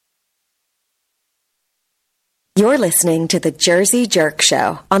You're listening to The Jersey Jerk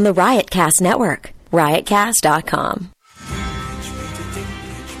Show on the Riotcast Network, riotcast.com.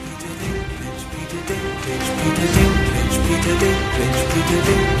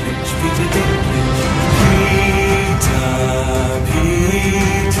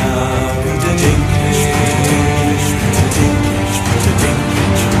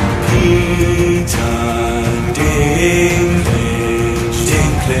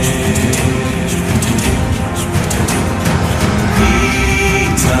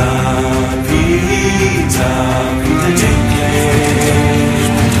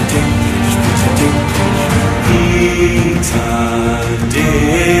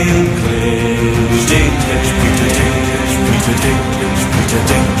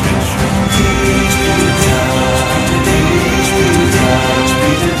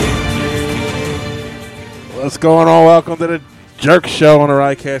 What's going on? Welcome to the Jerk Show on the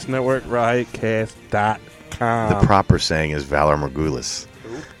Riotcast Network, riotcast.com. The proper saying is Valor Morgulis.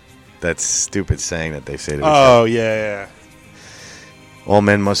 That's stupid saying that they say to each Oh, other. yeah. All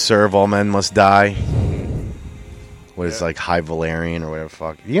men must serve, all men must die. What is like High Valerian or whatever the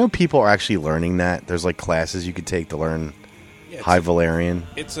fuck. You know people are actually learning that? There's like classes you could take to learn High Valerian.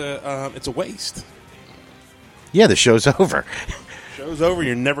 It's a waste. Yeah, the show's over. Show's over.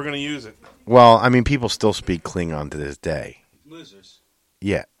 You're never going to use it. Well, I mean, people still speak Klingon to this day. Losers.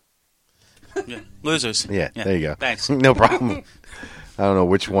 Yeah. Yeah, losers. Yeah, there you go. Thanks. No problem. I don't know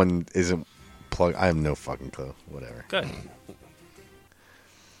which one isn't plugged. I have no fucking clue. Whatever. Good.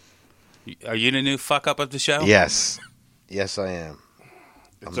 Are you the new fuck up of the show? Yes. Yes, I am.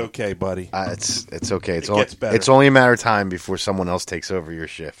 It's okay, buddy. It's okay. It gets better. It's only a matter of time before someone else takes over your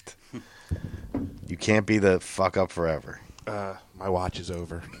shift. You can't be the fuck up forever. My watch is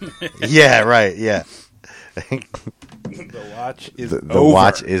over. Yeah, right. Yeah. The watch is The over.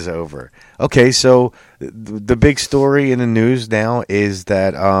 watch is over. Okay, so the big story in the news now is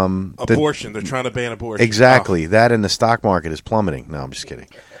that Abortion. They're trying to ban abortion. Exactly. That and the stock market is plummeting. No, I'm just kidding.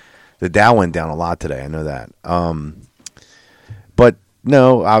 The Dow went down a lot today. I know that. But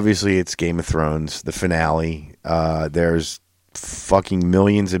no, obviously it's Game of Thrones, the finale. There's fucking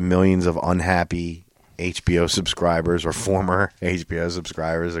millions and millions of unhappy HBO subscribers or former HBO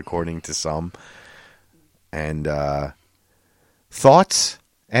subscribers, according to some. And thoughts?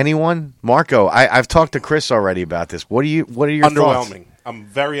 Anyone? Marco, I've talked to Chris already about this. What are your thoughts? Underwhelming. I'm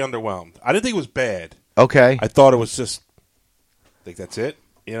very underwhelmed. I didn't think it was bad. Okay. I thought it was just. I think that's it.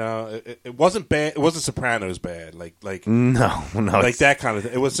 You know, it wasn't bad. It wasn't Sopranos bad. Like no, like that kind of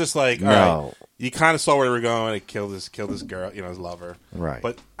thing. It was just like, all right, you kind of saw where they were going. They killed this girl, you know, his lover. Right.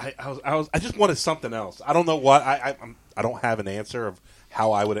 But I just wanted something else. I don't know what. I don't have an answer of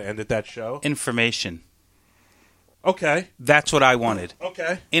how I would have ended that show. Information. Okay. That's what I wanted.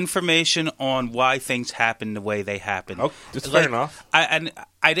 Okay. Information on why things happen the way they happen. Oh, that's fair enough.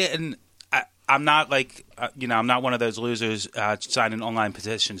 I'm not like, I'm not one of those losers signing online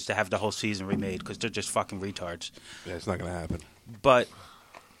petitions to have the whole season remade because they're just fucking retards. Yeah, it's not going to happen. But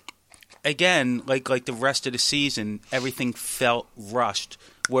again, like the rest of the season, everything felt rushed.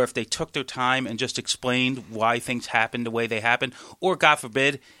 Where if they took their time and just explained why things happened the way they happened, or God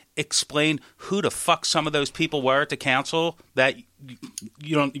forbid, explain who the fuck some of those people were at the council that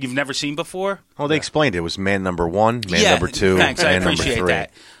you've never seen before. Well, they explained it. It was man number 1, man number 2, thanks, man I appreciate number 3.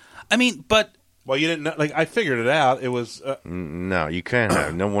 that. I mean, but. Well, you didn't know, like I figured it out. It was no, you can't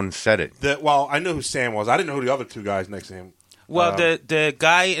have. No one said it. I knew who Sam was. I didn't know who the other two guys next to him. Well, the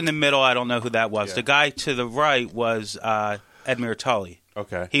guy in the middle, I don't know who that was. Yeah. The guy to the right was Edmure Tully.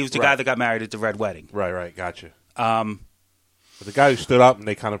 Okay, he was the guy that got married at the Red Wedding. Right, gotcha. But the guy who stood up and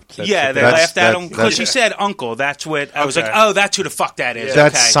they kind of said, they laughed at him because he said uncle. That's what I was like. Oh, that's who the fuck that is.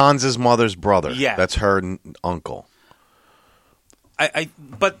 That's okay. Sansa's mother's brother. Yeah, that's her uncle.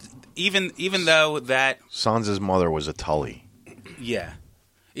 But even though that Sansa's mother was a Tully. Yeah.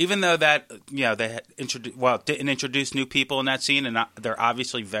 Even though that, they didn't introduce new people in that scene, and they're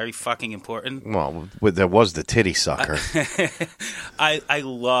obviously very fucking important. Well, there was the titty sucker. I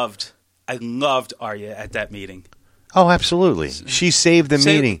loved Arya at that meeting. Oh, absolutely. She saved the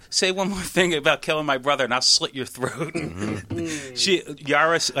meeting. Say one more thing about killing my brother, and I'll slit your throat.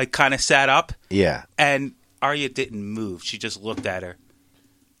 Yara kind of sat up. Yeah. And Arya didn't move. She just looked at her.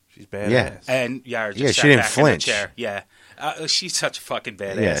 She's badass. Yeah. And Yara just sat she didn't back flinch. in the chair. Yeah. She's such a fucking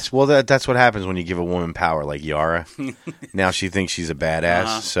badass. Yes. Well, that's what happens when you give a woman power like Yara. Now she thinks she's a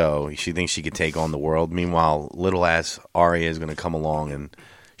badass, so she thinks she could take on the world. Meanwhile, little ass Arya is going to come along and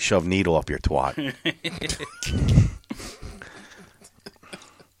shove needle up your twat.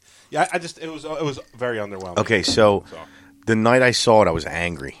 Yeah, it was very underwhelming. Okay, so the night I saw it, I was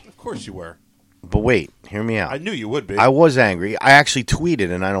angry. Of course you were. But wait, hear me out. I knew you would be. I was angry. I actually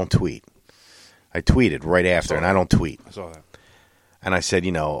tweeted, and I don't tweet. I tweeted right after, and I don't tweet. I saw that. And I said,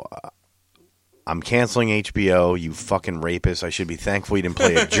 I'm canceling HBO, you fucking rapist. I should be thankful you didn't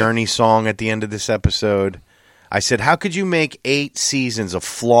play a Journey song at the end of this episode. I said, how could you make 8 seasons of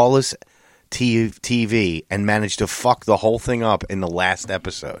flawless TV and manage to fuck the whole thing up in the last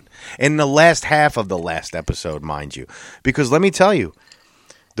episode? In the last half of the last episode, mind you. Because let me tell you,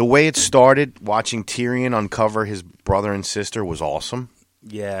 the way it started, watching Tyrion uncover his brother and sister was awesome.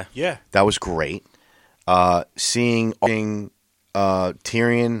 Yeah. Yeah. That was great. Seeing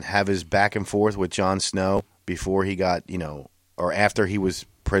Tyrion have his back and forth with Jon Snow before he got, or after he was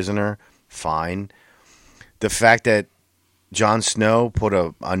prisoner, fine. The fact that Jon Snow put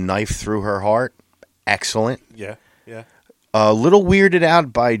a knife through her heart, excellent. Yeah. Yeah. A little weirded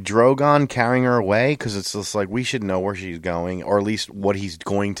out by Drogon carrying her away because it's just like we should know where she's going, or at least what he's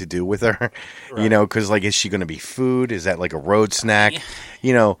going to do with her. Right. Because is she going to be food? Is that like a road snack?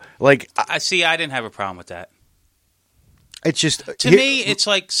 I see. I didn't have a problem with that. It's just to me, it's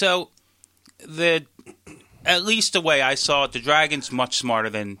like at least the way I saw it, the dragon's much smarter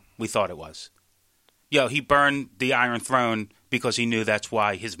than we thought it was. He burned the Iron Throne because he knew that's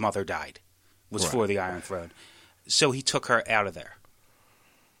why his mother died, was for the Iron Throne. So he took her out of there.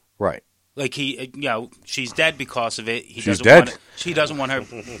 Right. Like she's dead because of it. She's dead. She doesn't want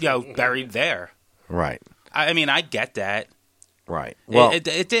her, buried there. Right. I mean, I get that. Right. Well, it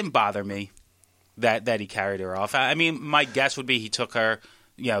didn't bother me that he carried her off. I mean, my guess would be he took her,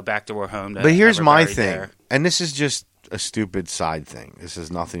 back to her home. But here's my thing, there. and this is just a stupid side thing. This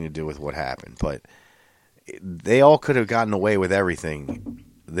has nothing to do with what happened, but they all could have gotten away with everything.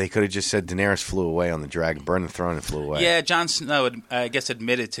 They could have just said Daenerys flew away on the dragon, burned the throne, and flew away. Yeah, Jon Snow, I guess,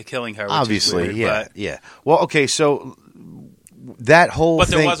 admitted to killing her. Which obviously, is weird, yeah. Well, okay, so that whole but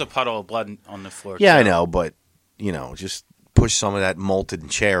thing... there was a puddle of blood on the floor. Yeah, too. I know, but, just push some of that molten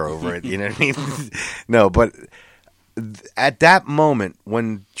chair over it, you know what I mean? No, but at that moment,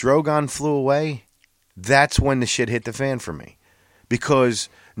 when Drogon flew away, that's when the shit hit the fan for me. Because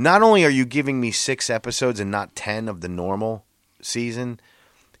not only are you giving me 6 episodes and not 10 of the normal season...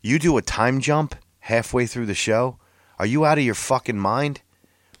 You do a time jump halfway through the show? Are you out of your fucking mind?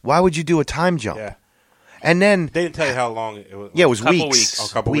 Why would you do a time jump? Yeah. And then... They didn't tell you how long it was. Yeah, it was couple weeks. weeks. Oh, a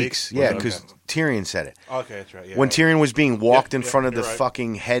couple weeks? Yeah, because Tyrion said it. Okay, that's right. Yeah, when Tyrion was being walked in front of the right.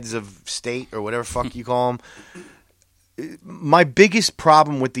 fucking heads of state or whatever fuck you call them. My biggest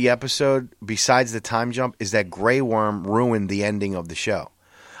problem with the episode, besides the time jump, is that Grey Worm ruined the ending of the show.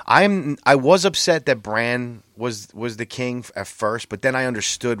 I was upset that Bran was the king at first, but then I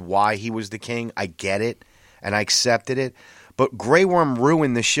understood why he was the king. I get it, and I accepted it. But Grey Worm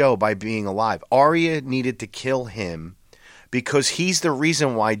ruined the show by being alive. Arya needed to kill him because he's the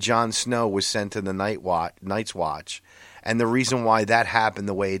reason why Jon Snow was sent to the Night's Watch, and the reason why that happened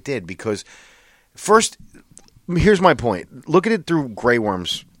the way it did. Because first, here's my point. Look at it through Grey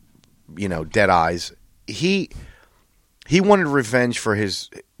Worm's, dead eyes. He wanted revenge for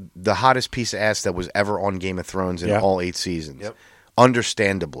the hottest piece of ass that was ever on Game of Thrones in all 8 seasons. Yep.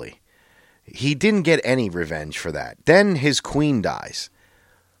 Understandably. He didn't get any revenge for that. Then his queen dies.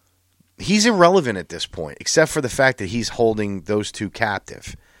 He's irrelevant at this point, except for the fact that he's holding those 2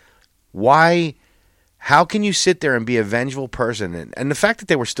 captive. Why? How can you sit there and be a vengeful person? And the fact that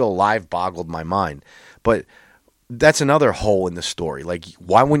they were still alive boggled my mind. But that's another hole in the story. Like,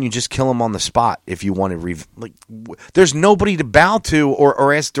 why wouldn't you just kill him on the spot if you wanted there's nobody to bow to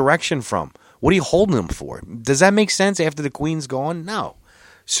or ask direction from. What are you holding him for? Does that make sense after the queen's gone? No.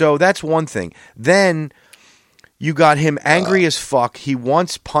 So that's one thing. Then you got him angry as fuck. He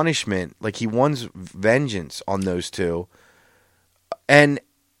wants punishment. Like, he wants vengeance on those 2. And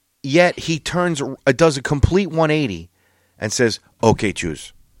yet he does a complete 180 and says, okay,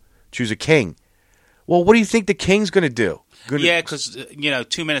 choose a king. Well, what do you think the king's going to do? Yeah, because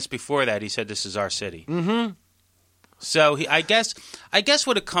 2 minutes before that, he said, "This is our city." Mm-hmm. So I guess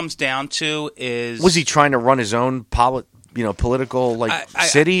what it comes down to is, was he trying to run his own political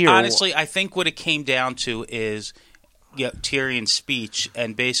city? Or honestly, I think what it came down to is Tyrion's speech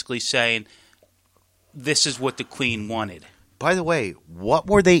and basically saying, "This is what the queen wanted." By the way, what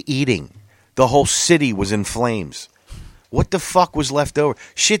were they eating? The whole city was in flames. What the fuck was left over?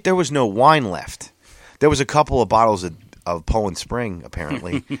 Shit, there was no wine left. There was a couple of bottles of Poland Spring,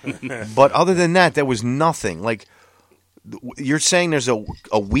 apparently. But other than that, there was nothing. Like, you're saying there's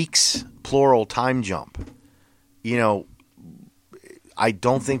a week's plural time jump. I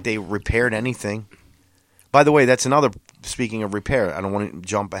don't think they repaired anything. By the way, that's another, speaking of repair, I don't want to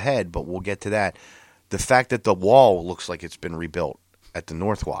jump ahead, but we'll get to that. The fact that the wall looks like it's been rebuilt at the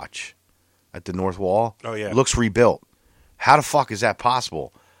North Watch. at the North Wall. Oh, yeah. Looks rebuilt. How the fuck is that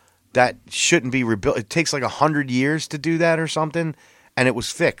possible? That shouldn't be rebuilt. It takes like 100 years to do that or something, and it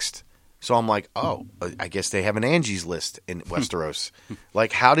was fixed. So I'm like, oh, I guess they have an Angie's List in Westeros.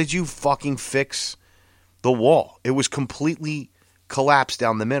 Like, how did you fucking fix the wall? It was completely collapsed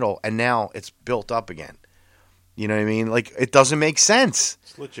down the middle, and now it's built up again. You know what I mean? Like, it doesn't make sense.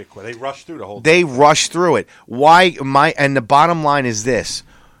 It's legit quick. They rushed through the whole They thing. rushed through it. Why? And the bottom line is this.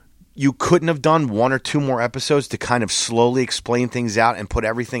 You couldn't have done 1 or 2 more episodes to kind of slowly explain things out and put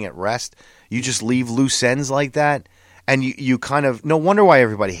everything at rest. You just leave loose ends like that, and you kind of... No wonder why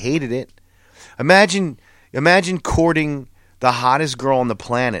everybody hated it. Imagine courting the hottest girl on the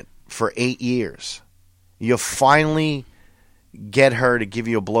planet for 8 years. You finally get her to give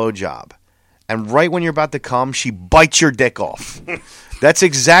you a blowjob. And right when you're about to come, she bites your dick off. That's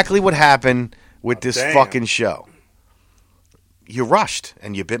exactly what happened with this fucking show. You rushed,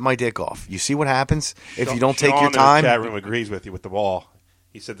 and you bit my dick off. You see what happens if you don't take your time? Sean in the chat room agrees with you with the wall.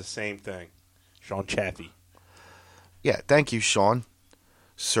 He said the same thing. Sean Chaffee. Yeah, thank you, Sean.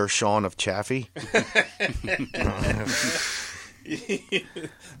 Sir Sean of Chaffee.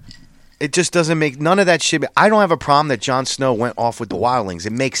 It just doesn't make... None of that shit... I don't have a problem that Jon Snow went off with the wildlings.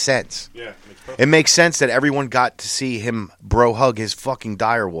 It makes sense. Yeah, it makes sense that everyone got to see him bro hug his fucking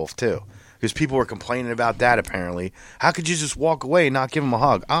direwolf, too. Because people were complaining about that, apparently. How could you just walk away and not give him a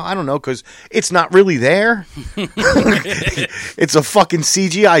hug? I don't know, because it's not really there. It's a fucking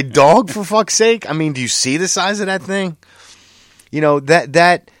CGI dog, for fuck's sake. I mean, do you see the size of that thing? You know,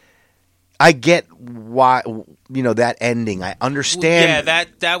 that I get why, you know, that ending. I understand. Yeah,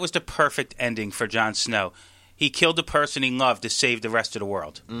 that was the perfect ending for Jon Snow. He killed the person he loved to save the rest of the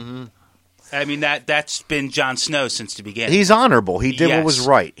world. Mm-hmm. I mean, that's been Jon Snow since the beginning. He's honorable. He did what was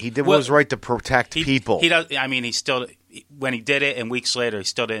right. He did what was right to protect people. He does. I mean, he still, when he did it, and weeks later, he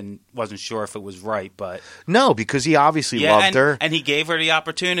still wasn't sure if it was right. But no, because he obviously loved her, and he gave her the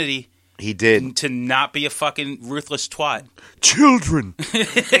opportunity. He did. To not be a fucking ruthless twat. Children.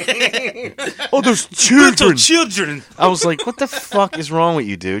 Oh, those children. Little children. I was like, what the fuck is wrong with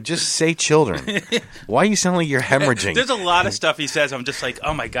you, dude? Just say children. Why you sound like you're hemorrhaging? There's a lot of stuff he says. I'm just like,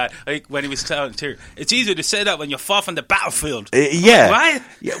 oh my God. Like when he was telling Tyrion, it's easier to say that when you're far from the battlefield. Yeah. Like, what?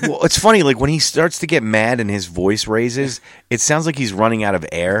 Yeah. Well, it's funny. Like when he starts to get mad and his voice raises, it sounds like he's running out of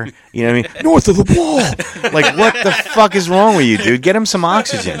air. You know what I mean? North of the wall. Like, what the fuck is wrong with you, dude? Get him some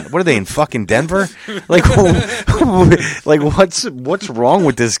oxygen. What are they in fucking Denver? Like, like what's wrong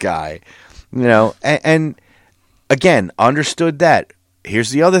with this guy? You know, and again, understood that.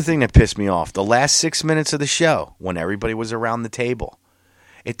 Here's the other thing that pissed me off. The last 6 minutes of the show, when everybody was around the table,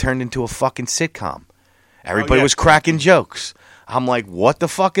 it turned into a fucking sitcom. Everybody was cracking jokes. I'm like, what the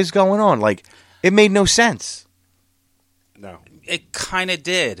fuck is going on? Like, it made no sense. No. It kind of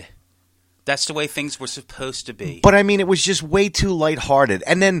did. That's the way things were supposed to be. But, I mean, it was just way too lighthearted.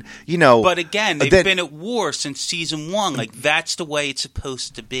 And then, you know... But, again, they've been at war since season 1. Like, that's the way it's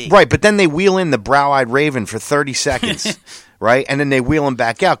supposed to be. Right, but then they wheel in the brow-eyed raven for 30 seconds, right? And then they wheel him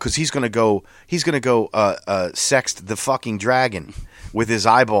back out because he's going to go sext the fucking dragon with his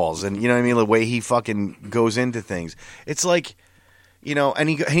eyeballs. And, you know what I mean? The way he fucking goes into things. It's like... You know, and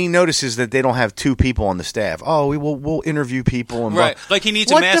he notices that they don't have 2 people on the staff. Oh, we'll interview people and right. Like he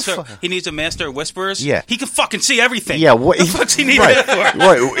needs a master. He needs a master of whisperers. Yeah, he can fucking see everything. Yeah, what the fuck's he need right. that for?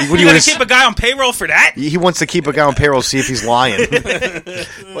 Right, what you gonna keep a guy on payroll for that? He wants to keep a guy on payroll, see if he's lying.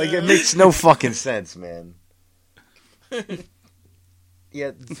 Like it makes no fucking sense, man.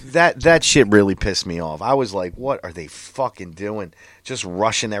 Yeah, that shit really pissed me off. I was like, what are they fucking doing? Just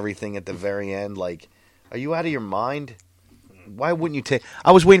rushing everything at the very end. Like, are you out of your mind? Why wouldn't you take...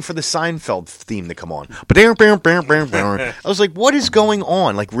 I was waiting for the Seinfeld theme to come on. I was like, what is going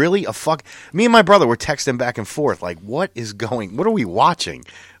on? Like, really? Me and my brother were texting back and forth. Like, what are we watching?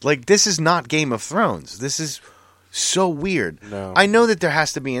 Like, this is not Game of Thrones. This is so weird. No. I know that there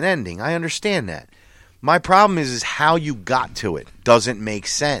has to be an ending. I understand that. My problem is how you got to it doesn't make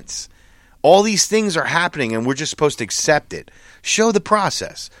sense. All these things are happening, and we're just supposed to accept it. Show the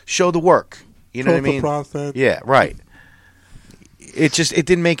process. Show the work. You know what I mean? The process. Yeah, right. It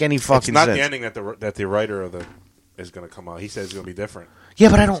didn't make any fucking sense. It's not the ending that the writer of is going to come out. He says it's going to be different. Yeah,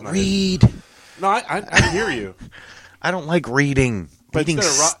 but I don't read. No, I hear you. I don't like reading. But reading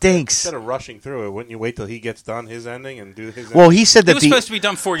stinks. Instead of rushing through it, wouldn't you wait till he gets done his ending and do his? Well, he said that it was supposed to be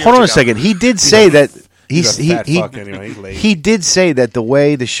done 4 years. Hold on ago. a second. He did say that he's a fat fuck anyway. He's lazy. He did say that the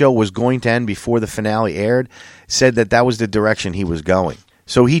way the show was going to end before the finale aired, said that was the direction he was going.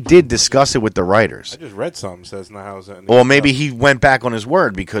 So he did discuss it with the writers. I just read something says now how's that. Well, maybe he went back on his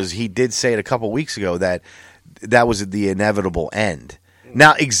word because he did say it a couple weeks ago that was the inevitable end.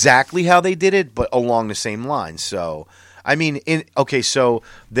 Not exactly how they did it, but along the same lines. So, I mean, so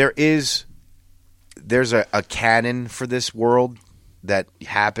there's a canon for this world that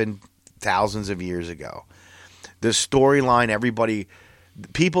happened thousands of years ago. The storyline,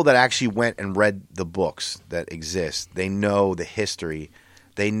 people that actually went and read the books that exist, they know the history,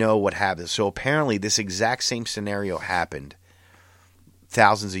 they know what happened. So apparently this exact same scenario happened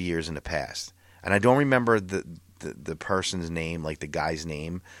thousands of years in the past. And I don't remember the person's name, like the guy's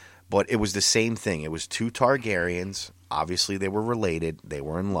name, but it was the same thing. It was two Targaryens. Obviously they were related. They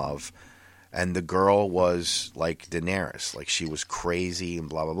were in love. And the girl was like Daenerys. Like she was crazy and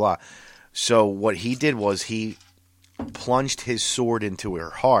blah, blah, blah. So what he did was he plunged his sword into her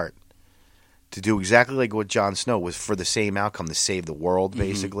heart to do exactly like what Jon Snow was, for the same outcome, to save the world,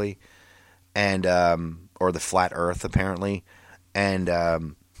 basically, and or the flat Earth, apparently. And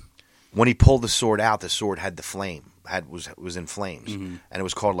when he pulled the sword out, the sword had the flame, was in flames, and it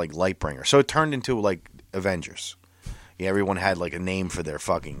was called like Lightbringer. So it turned into like Avengers. Yeah, everyone had like a name for their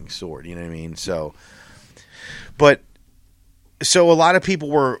fucking sword. You know what I mean? So a lot of people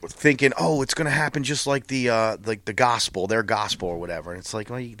were thinking, oh, it's going to happen just like the gospel, their gospel or whatever. And it's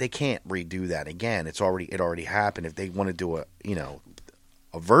like, well, they can't redo that again. It already happened. If they want to do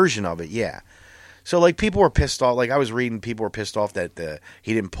a version of it, yeah. So like people were pissed off. Like I was reading, people were pissed off that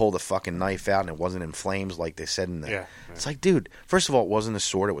he didn't pull the fucking knife out and it wasn't in flames like they said in the. Yeah. It's like, dude, first of all, it wasn't a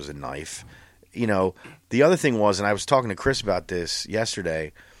sword; it was a knife. The other thing was, and I was talking to Chris about this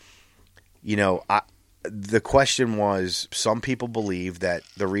yesterday. The question was, some people believe that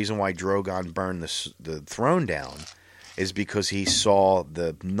the reason why Drogon burned the throne down is because he saw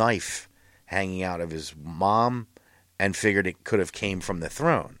the knife hanging out of his mom and figured it could have came from the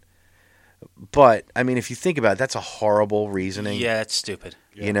throne. But, I mean, if you think about it, that's a horrible reasoning. Yeah, it's stupid.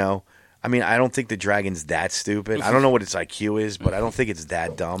 Yeah. I mean, I don't think the dragon's that stupid. I don't know what its IQ is, but I don't think it's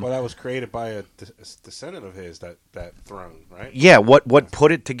that dumb. Well, that was created by a descendant of his, that throne, right? Yeah, what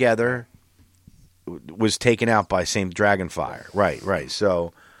put it together was taken out by same Dragonfire. Right.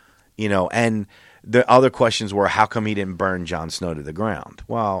 So, and the other questions were, how come he didn't burn Jon Snow to the ground?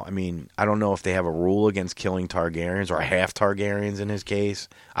 Well, I mean, I don't know if they have a rule against killing Targaryens or half Targaryens in his case.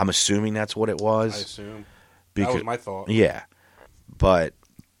 I'm assuming that's what it was. I assume. That was my thought. Yeah. But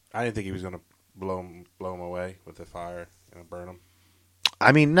I didn't think he was going to blow him away with the fire and burn him.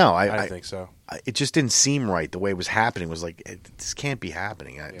 I mean, no. I didn't think so. It just didn't seem right the way it was happening. It was like, this can't be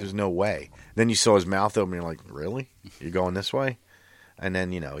happening. There's no way. Then you saw his mouth open and you're like, really? You're going this way? And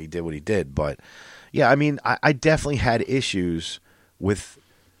then, he did what he did. But, yeah, I mean, I definitely had issues with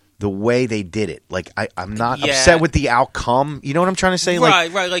the way they did it. Like, I'm not upset with the outcome. You know what I'm trying to say?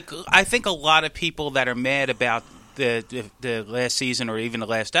 Right. Like, I think a lot of people that are mad about the last season or even the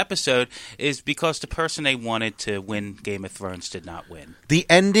last episode is because the person they wanted to win Game of Thrones did not win. The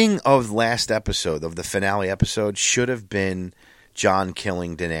ending of last episode, of the finale episode, should have been Jon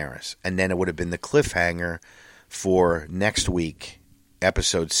killing Daenerys. And then it would have been the cliffhanger for next week,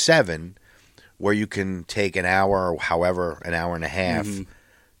 episode 7, where you can take an hour or however, an hour and a half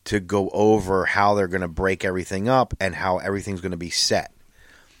to go over how they're going to break everything up and how everything's going to be set.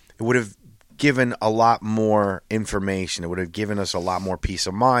 It would have given a lot more information. It would have given us a lot more peace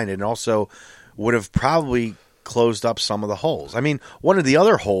of mind, and also would have probably closed up some of the holes. I mean, one of the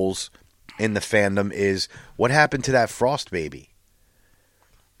other holes in the fandom is what happened to that Frost baby.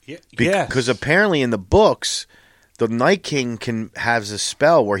 Because apparently in the books, the Night King has a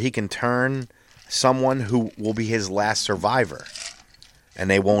spell where he can turn someone who will be his last survivor, and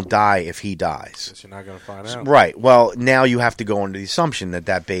they won't die if he dies. Guess you're not going to find out. Right. Well, now you have to go under the assumption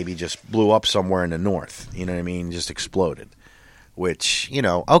that baby just blew up somewhere in the north. You know what I mean? Just exploded. Which,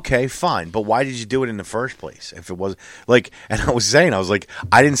 okay, fine. But why did you do it in the first place? If it was like, and I was like,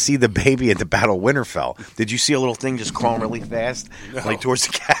 I didn't see the baby at the Battle of Winterfell. Did you see a little thing just crawling really fast, like towards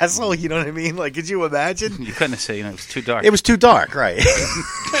the castle? You know what I mean? Like, could you imagine? You couldn't have seen it. It was too dark. It was too dark, right?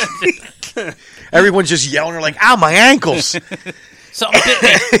 Everyone's just yelling. They're like, "Ow, my ankles!" Something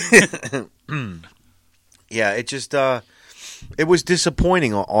bit me. Yeah, it just it was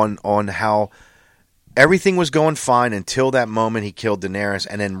disappointing on how everything was going fine until that moment he killed Daenerys,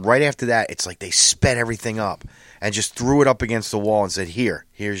 and then right after that, it's like they sped everything up and just threw it up against the wall and said,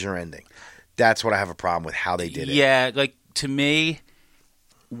 here's your ending. That's what I have a problem with, how they did it. Yeah, like, to me,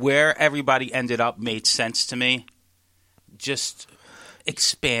 where everybody ended up made sense to me. Just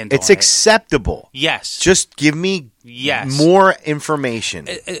expand It's on acceptable. Yes. Just give me more information.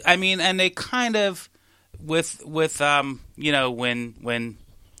 I mean, and they kind of, with when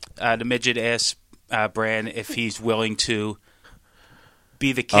the midget asked Bran if he's willing to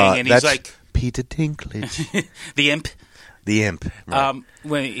be the king, and he's like, Peter Dinklage. the imp. The imp. Right.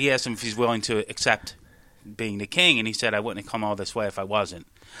 When he asked him if he's willing to accept being the king, and he said, "I wouldn't have come all this way if I wasn't."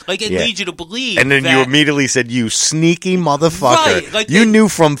 Like, it leads you to believe. And then that, you immediately said, "You sneaky motherfucker!" Right, like you knew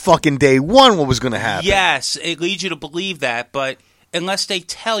from fucking day one what was going to happen. Yes, it leads you to believe that, but unless they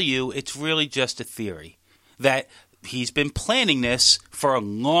tell you, it's really just a theory that he's been planning this for a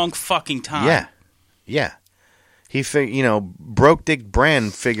long fucking time. Yeah. He broke Dick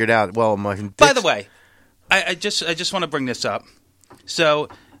Brand figured out. Well, by the way, I just want to bring this up. So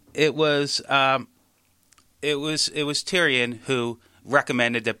it was Tyrion who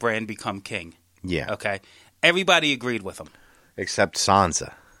recommended that Bran become king. Yeah. Okay. Everybody agreed with him. Except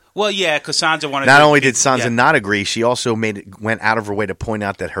Sansa. Well, yeah, because Sansa wanted. Not only did Sansa not agree, she also went out of her way to point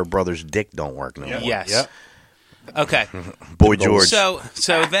out that her brother's dick don't work no more. Yes. Yep. Okay. Boy George. So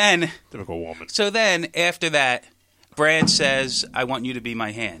then, Typical woman. So then, after that, Bran says, "I want you to be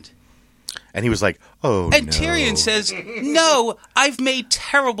my hand." And he was like, "Oh, and no." Tyrion says, "No, I've made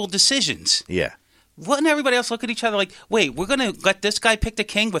terrible decisions." Yeah. Wouldn't everybody else look at each other like, wait, we're going to let this guy pick the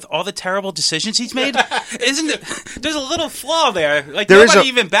king with all the terrible decisions he's made? Isn't there? There's a little flaw there. Like, nobody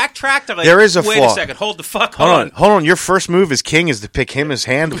even backtracked. Like, there is a wait flaw. A second, hold the fuck Hold on. Your first move as king is to pick him as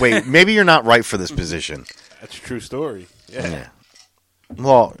hand. Wait, maybe you're not right for this position. That's a true story. Yeah.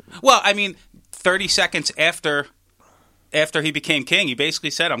 Well, I mean, 30 seconds after he became king, he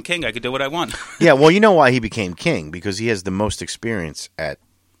basically said, "I'm king. I can do what I want." yeah, well, you know why he became king? Because he has the most experience at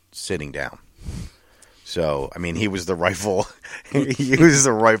sitting down. So, I mean, he was the rightful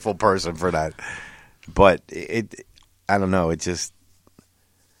person for that. But I don't know. It just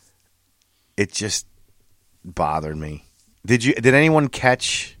bothered me. Did anyone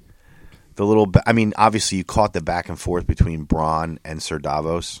catch the little? I mean, obviously, you caught the back and forth between Bronn and Sir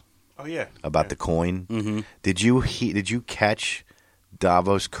Davos. Oh yeah, about the coin. Mm-hmm. Did you catch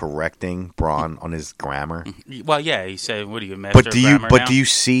Davos correcting Bronn on his grammar? Well, yeah, he said, "What are you, master of grammar now?" Do you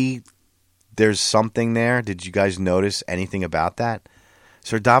see? There's something there. Did you guys notice anything about that?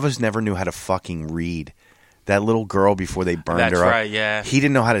 Sir Davos never knew how to fucking read. That little girl before they burned That's her up. right, yeah. He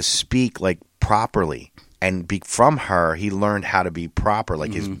didn't know how to speak like properly, and from her he learned how to be proper,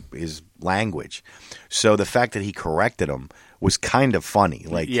 like his language. So the fact that he corrected him was kind of funny.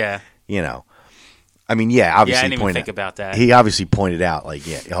 Like, you know, I mean, obviously, I didn't even think about that. He obviously pointed out, like,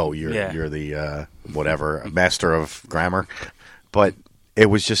 you're the whatever master of grammar, but. It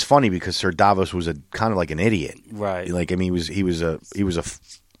was just funny because Sir Davos was kind of like an idiot, right? Like, I mean, he was an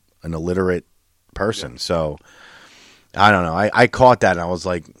illiterate person. So I don't know. I caught that and I was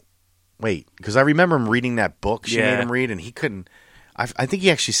like, wait, because I remember him reading that book she made him read, and he couldn't. I think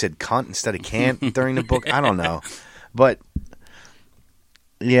he actually said cunt instead of can't during the book. I don't know, but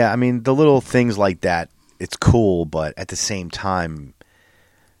yeah, I mean, the little things like that, it's cool, but at the same time.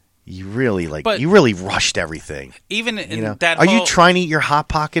 You really rushed everything. Even in that, are you trying to eat your hot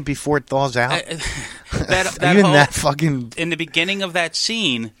pocket before it thaws out? Are you in that fucking? In the beginning of that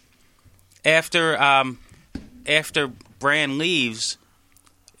scene, after Bran leaves,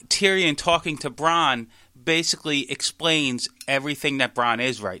 Tyrion talking to Bronn basically explains everything that Bronn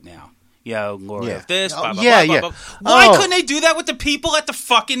is right now. Lord of this, blah, blah, blah, blah, blah. Why couldn't they do that with the people at the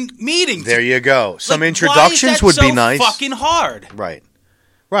fucking meeting? There you go. Some introductions would be nice. Fucking hard, right?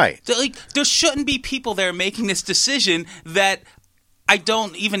 There shouldn't be people there making this decision that I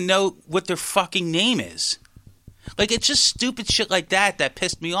don't even know what their fucking name is. Like, it's just stupid shit like that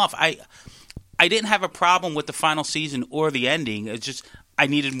pissed me off. I didn't have a problem with the final season or the ending. It's just I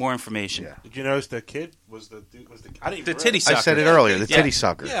needed more information. Yeah. Did you notice the kid was the I didn't even titty sucker? I said it earlier. The titty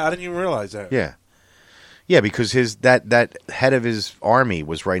sucker. Yeah, I didn't even realize that. Yeah, because that head of his army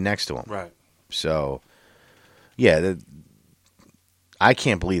was right next to him. Right. So, yeah. I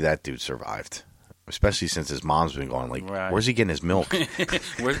can't believe that dude survived, especially since his mom's been gone. Like, where's he getting his milk?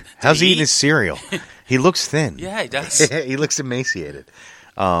 How's he eating his cereal? He looks thin. Yeah, he does. He looks emaciated.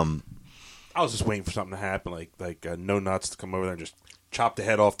 I was just waiting for something to happen, like No Nuts to come over there and just chop the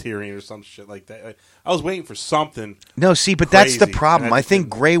head off Tyrion or some shit like that. I was waiting for something. No, see, but that's the problem. I think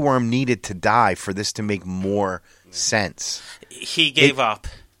Grey Worm needed to die for this to make more sense. He gave up.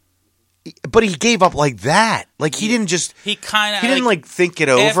 But he gave up like that. Like, he didn't just... He didn't, like, think it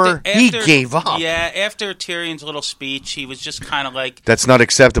over. He gave up. Yeah, after Tyrion's little speech, he was just kind of like... That's not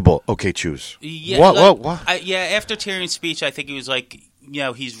acceptable. Okay, choose. Yeah, what? After Tyrion's speech, I think he was like,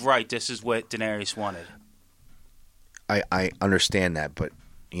 he's right. This is what Daenerys wanted. I understand that, but,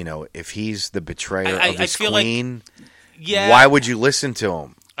 if he's the betrayer of his queen, like, why would you listen to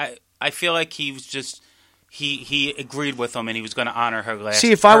him? I feel like he was just... He agreed with him, and he was going to honor her last.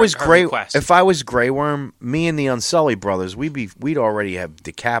 See, if I was Grey Worm, me and the Unsullied brothers, we'd already have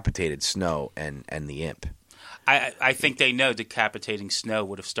decapitated Snow and the Imp. I think they know decapitating Snow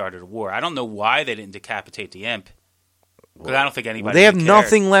would have started a war. I don't know why they didn't decapitate the Imp. Because I don't think anybody. They have cared.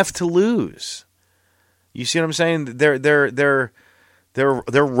 nothing left to lose. You see what I'm saying? They're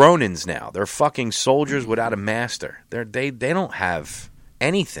Ronins now. They're fucking soldiers without a master. They don't have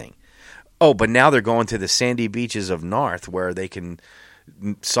anything. Oh, but now they're going to the sandy beaches of Narth where they can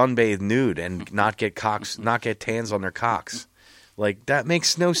sunbathe nude and not get tans on their cocks. Like, that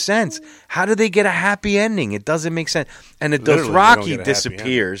makes no sense. How do they get a happy ending? It doesn't make sense. And the Literally, they don't get Dothraki a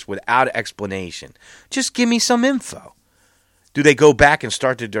disappears without explanation. Just give me some info. Do they go back and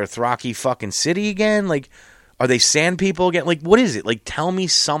start the Dothraki fucking city again? Like, are they sand people again? Like, what is it? Like, tell me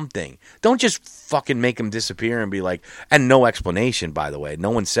something. Don't just fucking make them disappear and be like, and no explanation, by the way.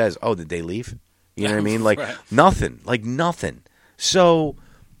 No one says, oh, did they leave? You know what I mean? Like, Right. nothing. Like, nothing. So,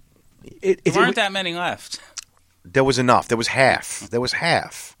 There aren't that many left. there was enough. There was half.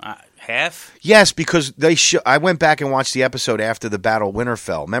 Half? Yes, because I went back and watched the episode after the Battle of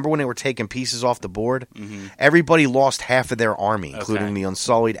Winterfell. Remember when they were taking pieces off the board? Mm-hmm. Everybody lost half of their army, including the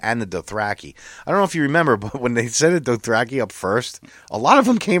Unsullied and the Dothraki. I don't know if you remember, but when they sent the Dothraki up first, a lot of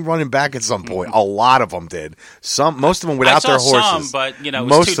them came running back at some point. A lot of them did. Most of them without their horses. I saw some, but it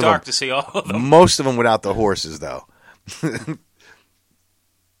was too dark to see all of them. Most of them without the horses, though.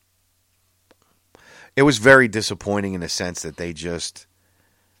 It was very disappointing in the sense that they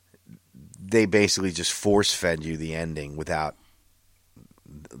basically just force-fed you the ending without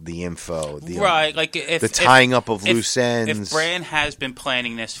the info. Right, like the tying up of loose ends. If Bran has been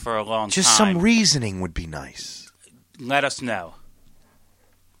planning this for a long time. Just some reasoning would be nice. Let us know.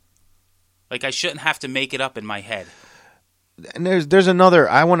 Like, I shouldn't have to make it up in my head. And there's another.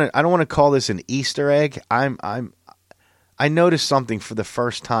 I don't want to call this an Easter egg. I noticed something for the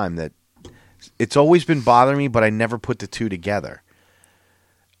first time that it's always been bothering me, but I never put the two together.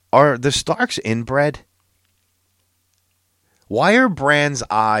 Are the Starks inbred? Why are Bran's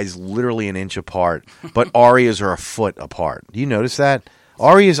eyes literally an inch apart, but Arya's are a foot apart? Do you notice that?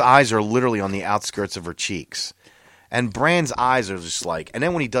 Arya's eyes are literally on the outskirts of her cheeks. And Bran's eyes are just like... And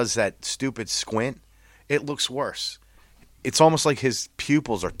then when he does that stupid squint, it looks worse. It's almost like his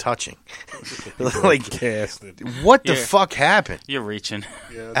pupils are touching. Like, what the fuck happened? You're reaching.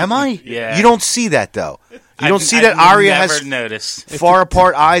 Am I? Yeah. You don't see that, though. You don't see that Arya has noticed. far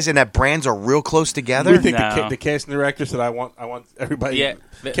apart eyes and that Brands are real close together? We think No. the casting director said, I want everybody... Yeah.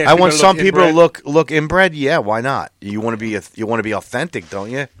 I want some people to inbred." look inbred. Yeah, why not? You want to be authentic, don't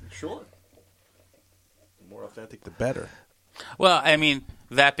you? Sure. The more authentic, the better. Well, I mean,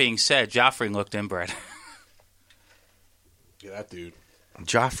 that being said, Joffrey looked inbred. Yeah, that dude.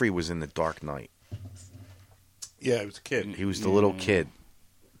 Joffrey was in the Dark Knight. Yeah, he was a kid. He was the little kid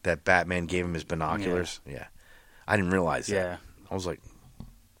that Batman gave him his binoculars. Yeah. I didn't realize that. Yeah. I was like,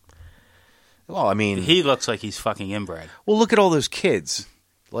 well, I mean, He looks like he's fucking inbred. well, look at all those kids.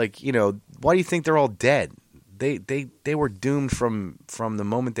 Like, why do you think they're all dead? They were doomed from the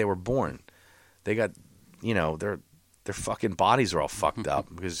moment they were born. They got, their fucking bodies are all fucked up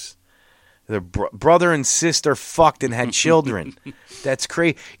because their brother and sister fucked and had children. That's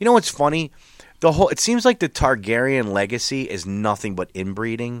crazy. You know what's funny? It seems like the Targaryen legacy is nothing but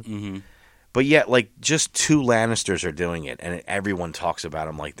inbreeding. Mm-hmm. But yet, like, just 2 Lannisters are doing it, and everyone talks about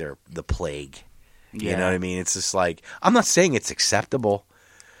them like they're the plague. You know what I mean? It's just like, I'm not saying it's acceptable,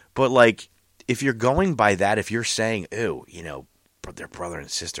 but, like, if you're going by that, if you're saying, ooh, their brother and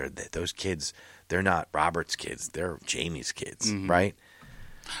sister, those kids, they're not Robert's kids, they're Jaime's kids, right?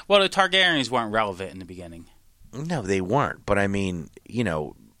 Well, the Targaryens weren't relevant in the beginning. No, they weren't. But, I mean,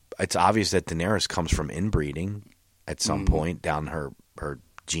 it's obvious that Daenerys comes from inbreeding at some point down her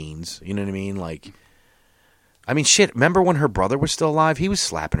genes. You know what I mean? Like, I mean, shit. Remember when her brother was still alive? He was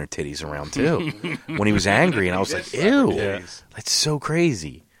slapping her titties around too when he was angry, and I was like, "Ew, that's so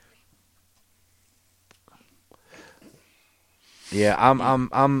crazy." Yeah,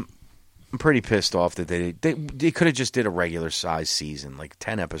 I'm pretty pissed off that they could have just did a regular size season. Like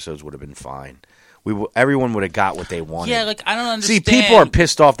 10 episodes would have been fine. Everyone would have got what they wanted. Yeah, like, I don't understand. See, people are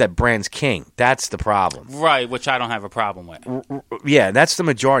pissed off that Bran's king. That's the problem. Right, which I don't have a problem with. Yeah, that's the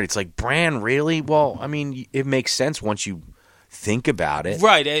majority. It's like, Bran, really? Well, I mean, it makes sense once you think about it.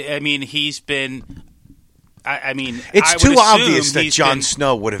 Right. I mean, he's been... I mean, it's I would too assume obvious that he's Jon been-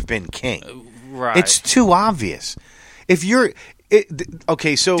 Snow would have been king. Right. It's too obvious. If you're...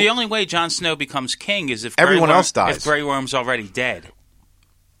 okay, so... The only way Jon Snow becomes king is if everyone else dies. If Grey Worm's already dead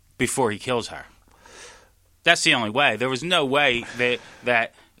before he kills her. That's the only way. There was no way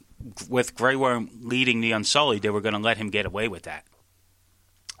that with Grey Worm leading the Unsullied, they were going to let him get away with that.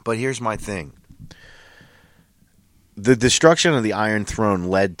 But here's my thing. the destruction of the Iron Throne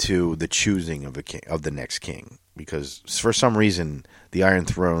led to the choosing of the next king, because for some reason the Iron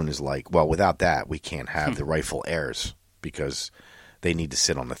Throne is like, well, without that we can't have the rightful heirs because they need to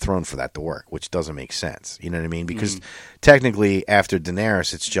sit on the throne for that to work, which doesn't make sense. You know what I mean? Because technically after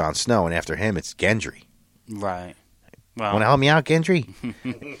Daenerys it's Jon Snow, and after him it's Gendry. Right. Well, Want to help me out, Gendry?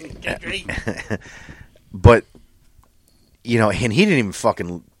 Gendry. But and he didn't even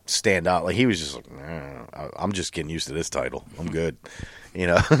fucking stand out. Like, he was just like, I'm just getting used to this title. I'm good.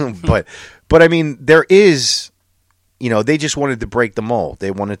 But I mean, there is, they just wanted to break the mold.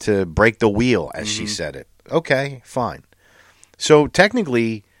 They wanted to break the wheel, as she said it. Okay, fine. So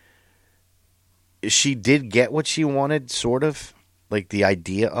technically, she did get what she wanted, sort of, like the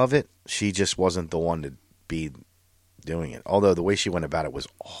idea of it. She just wasn't the one to be doing it. Although the way she went about it was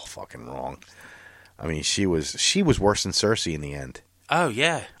all fucking wrong. I mean, she was worse than Cersei in the end. Oh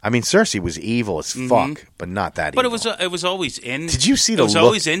yeah. I mean, Cersei was evil as fuck, but not that evil. But it was always in. Did you see the? It was look?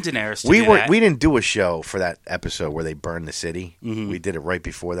 always in Daenerys. We didn't do a show for that episode where they burned the city. We did it right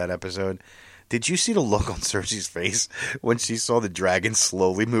before that episode. Did you see the look on Cersei's face when she saw the dragon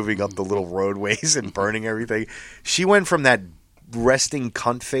slowly moving up the little roadways and burning everything? She went from that resting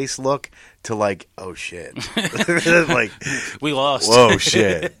cunt face look to like, oh shit, like we lost. Whoa,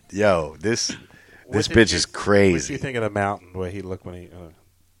 shit, yo, this bitch is crazy. What did you think of the mountain, the way he looked when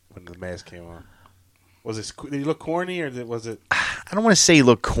the mask came on? Did he look corny, or was it? I don't want to say he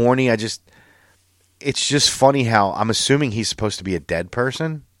looked corny. It's just funny how I'm assuming he's supposed to be a dead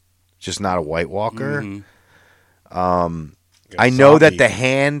person, just not a White Walker. I know that the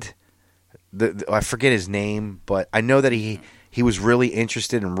hand, I forget his name, but I know that he was really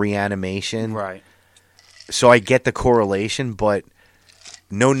interested in reanimation. Right. So I get the correlation, but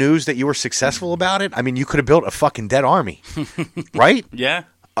no news that you were successful about it? I mean, you could have built a fucking dead army, right? Yeah.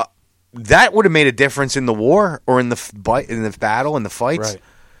 That would have made a difference in the war or in the battle, in the fights. Right.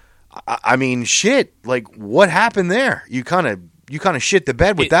 I mean, shit. Like, what happened there? You kind of shit the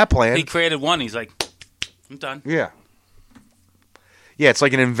bed with that plan. He created one. He's like, I'm done. Yeah. Yeah, it's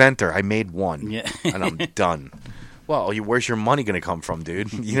like an inventor. I made one, and I'm done. Well, where's your money going to come from,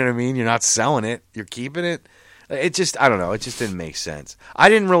 dude? You know what I mean? You're not selling it. You're keeping it. It just, I don't know. It just didn't make sense. I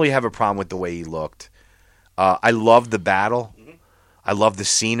didn't really have a problem with the way he looked. I loved the battle. I loved the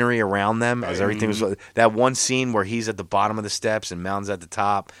scenery around them as everything was. That one scene where he's at the bottom of the steps and Mountain's at the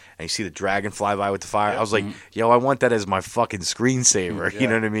top, and you see the dragon fly by with the fire. I was like, yo, I want that as my fucking screensaver. You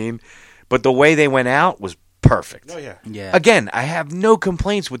know what I mean? But the way they went out was perfect. Oh, yeah. Yeah. Again, I have no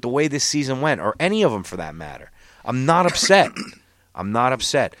complaints with the way this season went, or any of them for that matter. I'm not upset. I'm not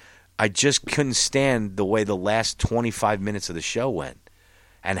upset. I just couldn't stand the way the last 25 minutes of the show went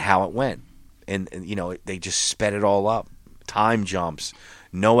and how it went. And they just sped it all up. Time jumps,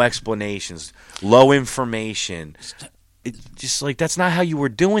 no explanations, low information. It's just like, that's not how you were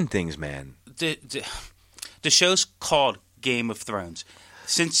doing things, man. The show's called Game of Thrones.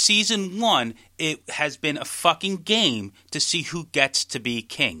 Since season 1, it has been a fucking game to see who gets to be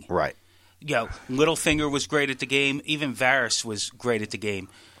king. Right. Littlefinger was great at the game. Even Varys was great at the game.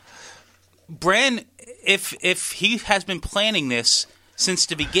 Bran, if he has been planning this since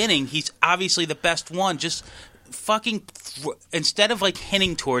the beginning, he's obviously the best one. Just fucking, instead of like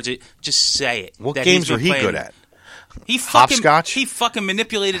hinting towards it, just say it. What games were he good at? Hopscotch? He fucking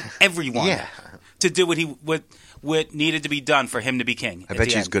manipulated everyone to do what needed to be done for him to be king. I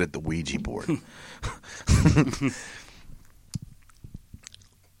bet he's good at the Ouija board.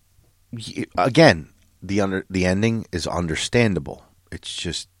 Again, the ending is understandable. It's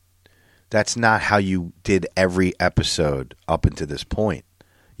just, that's not how you did every episode up until this point.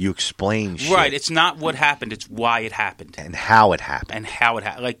 You explain shit. Right, it's not what happened, it's why it happened. And how it happened.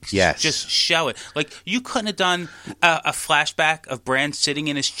 Just show it. Like, you couldn't have done a flashback of Bran sitting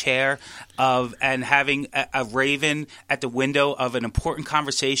in his chair and having a raven at the window of an important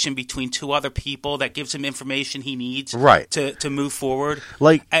conversation between two other people that gives him information he needs to move forward.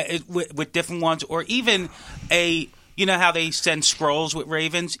 Like, with different ones, or even you know how they send scrolls with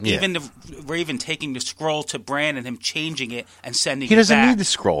ravens? Yeah. Even the raven taking the scroll to Bran and him changing it and sending it back. He doesn't need the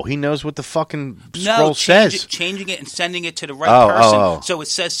scroll. He knows what the fucking scroll says. Changing it and sending it to the right person so it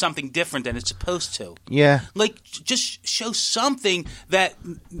says something different than it's supposed to. Yeah. Like, just show something that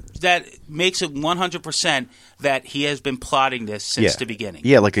makes it 100% that he has been plotting this since the beginning.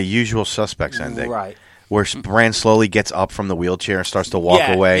 Yeah, like a Usual Suspects ending. Right. Where Bran slowly gets up from the wheelchair and starts to walk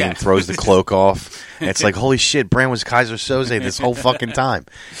away and throws the cloak off. And it's like, holy shit, Bran was Kaiser Soze this whole fucking time.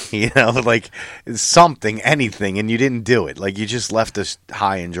 Like something, anything, and you didn't do it. Like, you just left us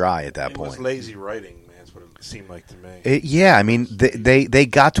high and dry at that point. It was lazy writing, man. That's what It seemed like to me. Yeah, I mean, they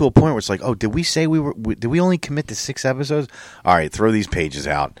got to a point where it's like, oh, did we say did we only commit to 6 episodes? All right, throw these pages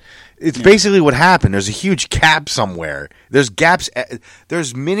out. It's basically what happened. There's a huge gap somewhere. There's gaps.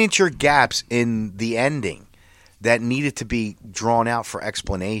 There's miniature gaps in the ending that needed to be drawn out for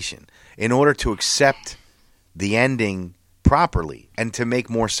explanation in order to accept the ending properly and to make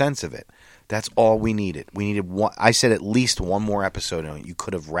more sense of it. That's all we needed. We needed one. I said at least one more episode on it. You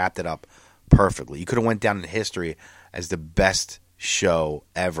could have wrapped it up perfectly. You could have went down in history as the best show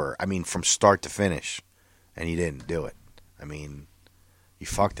ever. I mean, from start to finish, and you didn't do it. I mean, you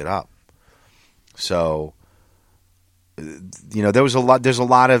fucked it up. So, there's a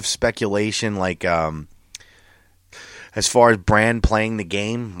lot of speculation, like as far as Bran playing the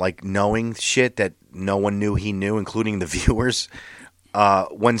game, like knowing shit that no one knew he knew, including the viewers.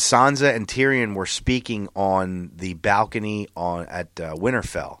 When Sansa and Tyrion were speaking on the balcony at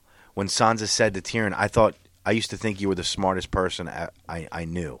Winterfell, when Sansa said to Tyrion, I used to think you were the smartest person I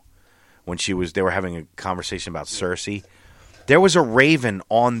knew. When they were having a conversation about Cersei, there was a raven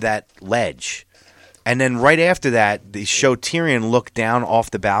on that ledge. And then right after that, they show Tyrion look down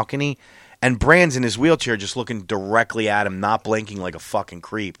off the balcony, and Bran's in his wheelchair just looking directly at him, not blinking like a fucking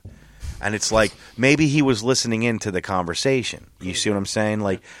creep. And it's like, maybe he was listening into the conversation. You see what I'm saying?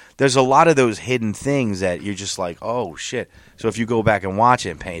 Like, there's a lot of those hidden things that you're just like, oh, shit. So if you go back and watch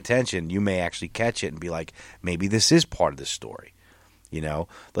it and pay attention, you may actually catch it and be like, maybe this is part of the story.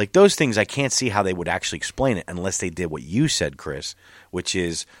 Like those things, I can't see how they would actually explain it unless they did what you said, Chris, which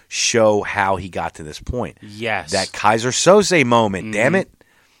is show how he got to this point. Yes. That Kaiser Soze moment, damn it.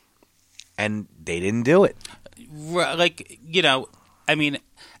 And they didn't do it. Like, I mean,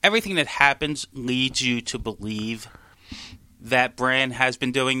 everything that happens leads you to believe that Bran has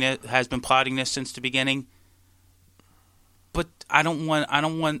been plotting this since the beginning. But I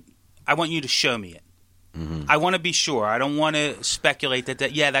want you to show me it. Mm-hmm. I want to be sure. I don't want to speculate that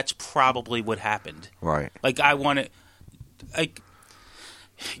that's probably what happened. Right. Like, I want to, like,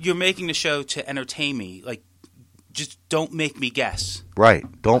 you're making the show to entertain me. Like, just don't make me guess. Right.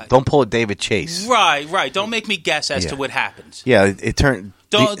 Don't pull a David Chase. Right. Don't make me guess as to what happens. Yeah, it turned.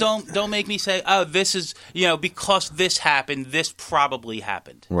 Don't make me say, oh, this is, because this happened, this probably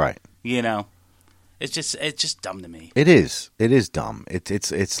happened. Right. It's just dumb to me. It is dumb.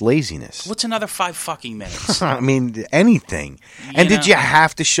 It's laziness. What's another 5 fucking minutes? I mean, anything. Did you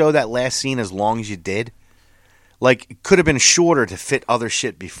have to show that last scene as long as you did? Like, it could have been shorter to fit other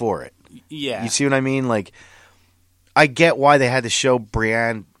shit before it. Yeah. You see what I mean? Like, I get why they had to show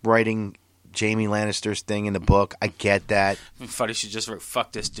Brienne writing Jaime Lannister's thing in the book. I get that. Funny, she just wrote,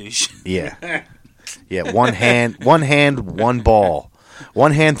 fuck this douche. Yeah. Yeah, one hand, one ball.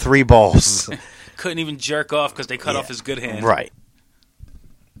 One hand, 3 balls. Couldn't even jerk off because they cut off his good hand. Right.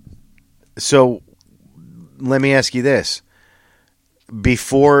 So, let me ask you this.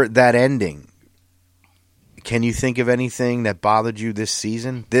 Before that ending, can you think of anything that bothered you this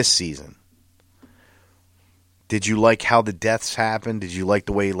season? This season. Did you like how the deaths happened? Did you like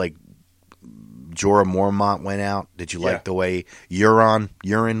the way, like, Jorah Mormont went out? Did you like the way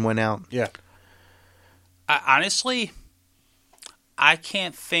Euron went out? Yeah. Honestly, I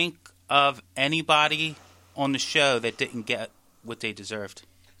can't think of anybody on the show that didn't get what they deserved.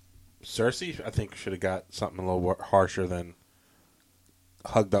 Cersei, I think, should have got something a little harsher than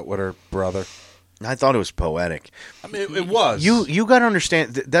hugged up with her brother. I thought it was poetic. I mean, it was. You got to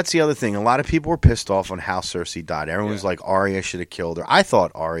understand, that's the other thing. A lot of people were pissed off on how Cersei died. Everyone was like, Arya should have killed her. I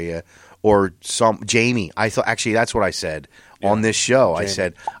thought Arya or Jaime. I thought, actually, that's what I said on this show. Jaime. I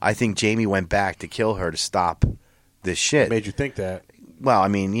said, I think Jaime went back to kill her to stop this shit. What made you think that? Well, I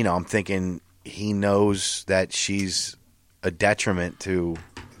mean, I'm thinking he knows that she's a detriment to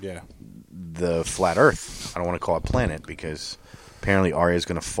the flat Earth. I don't want to call it planet because apparently Arya is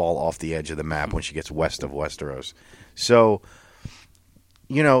going to fall off the edge of the map when she gets west of Westeros. So,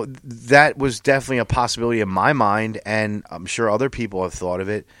 that was definitely a possibility in my mind, and I'm sure other people have thought of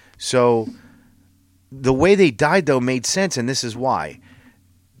it. So, the way they died, though, made sense, and this is why.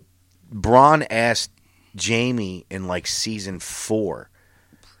 Bronn asked Jaime in, like, season 4,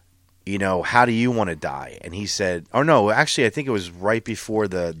 how do you want to die? And he said, oh, no, actually, I think it was right before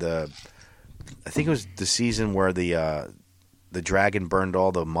I think it was the season where the dragon burned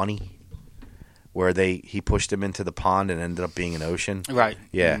all the money, where he pushed him into the pond and ended up being an ocean. Right.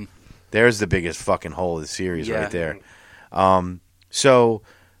 Yeah. Mm-hmm. There's the biggest fucking hole of the series right there. So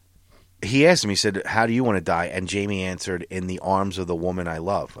he asked him, he said, how do you want to die? And Jaime answered, in the arms of the woman I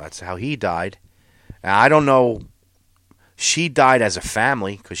love. That's how he died. Now, I don't know. She died as a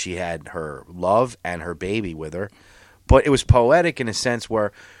family because she had her love and her baby with her. But it was poetic in a sense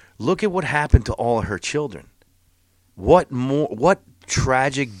where, look at what happened to all her children. What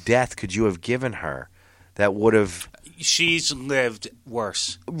tragic death could you have given her that would have? She's lived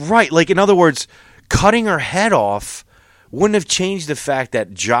worse. Right, like in other words, cutting her head off wouldn't have changed the fact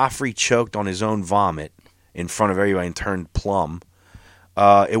that Joffrey choked on his own vomit in front of everybody and turned plum.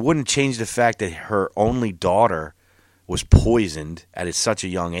 It wouldn't change the fact that her only daughter was poisoned at such a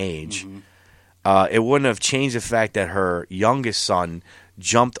young age. Mm-hmm. It wouldn't have changed the fact that her youngest son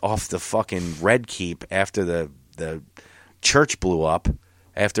jumped off the fucking Red Keep after the church blew up,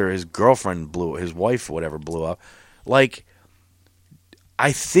 after his girlfriend his wife or whatever blew up. Like,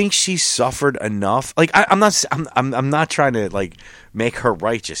 I think she suffered enough. Like, I'm not trying to like make her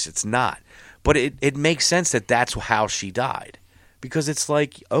righteous. It's not, but it makes sense that that's how she died, because it's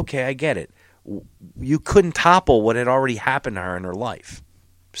like, okay, I get it. You couldn't topple what had already happened to her in her life,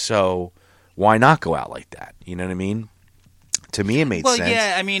 so why not go out like that? You know what I mean? To me, it made sense. Well,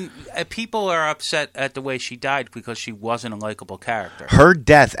 yeah, I mean, people are upset at the way she died because she wasn't a likable character. Her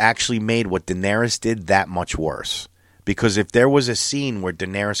death actually made what Daenerys did that much worse. Because if there was a scene where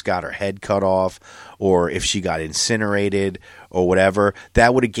Daenerys got her head cut off, or if she got incinerated, or whatever,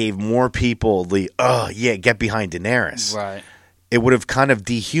 that would have gave more people the, get behind Daenerys. Right. It would have kind of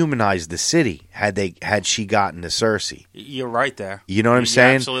dehumanized the city had she gotten to Cersei. You're right there. You know what I'm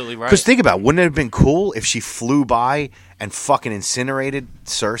saying? Absolutely right. Because think about it, wouldn't it have been cool if she flew by and fucking incinerated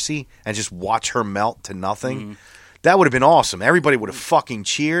Cersei and just watch her melt to nothing? Mm-hmm. That would have been awesome. Everybody would have fucking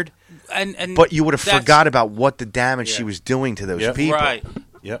cheered. But you would have forgot about what the damage she was doing to those people. Right.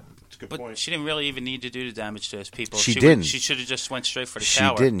 Yep. That's a good point. But she didn't really even need to do the damage to those people. She didn't. She should have just went straight for the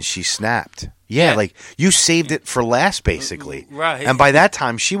tower. She didn't. She snapped. Yeah, like you saved it for last, basically. Right. And by that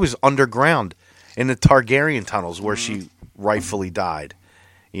time, she was underground in the Targaryen tunnels where she rightfully died.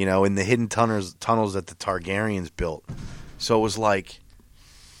 You know, in the hidden tunnels that the Targaryens built. So it was like,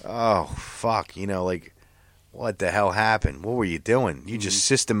 oh, fuck. You know, like, what the hell happened? What were you doing? You just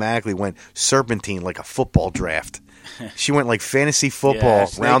systematically went serpentine like a football draft. She went like fantasy football,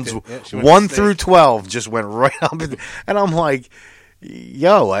 rounds 1 through 12, just went right up. And I'm like,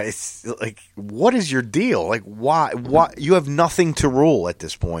 yo, it's like, what is your deal? Like, why? You have nothing to rule at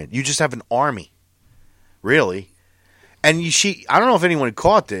this point. You just have an army, really. And I don't know if anyone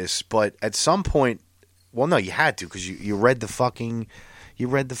caught this, but at some point, well, no, you had to, because you read the fucking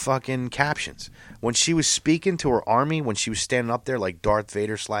captions. When she was speaking to her army, when she was standing up there like Darth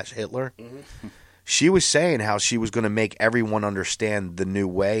Vader / Hitler, she was saying how she was going to make everyone understand the new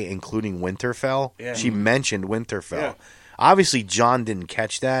way, including Winterfell. Yeah. She mentioned Winterfell. Yeah. Obviously, Jon didn't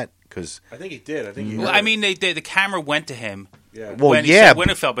catch that because I think he did. I mean, the camera went to him. Yeah. Well, when he said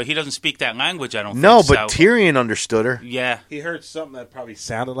Winterfell, but he doesn't speak that language. I don't think. No, but Tyrion understood her. Yeah, he heard something that probably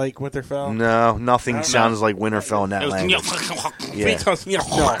sounded like Winterfell. No, nothing sounds like Winterfell in that language.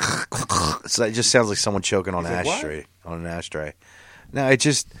 So it just sounds like someone choking on an ashtray. No, it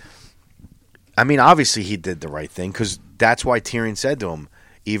just. I mean, obviously he did the right thing, because that's why Tyrion said to him,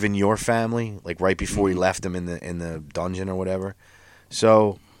 "Even your family," like right before he left him in the dungeon or whatever.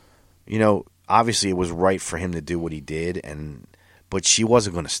 So, you know. Obviously, it was right for him to do what he did, but she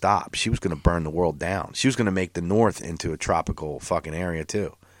wasn't going to stop. She was going to burn the world down. She was going to make the North into a tropical fucking area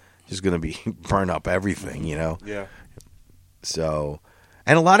too. She's going to burn up everything, you know. Yeah. So,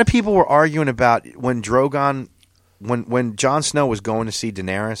 and a lot of people were arguing about when Drogon, when Jon Snow was going to see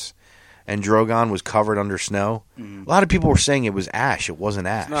Daenerys, and Drogon was covered under snow. A lot of people were saying it was ash. It wasn't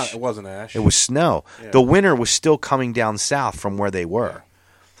ash. It wasn't ash. It was snow. Yeah. The winter was still coming down south from where they were. Yeah.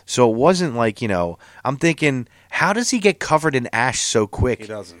 So it wasn't like, you know, I'm thinking, how does he get covered in ash so quick? He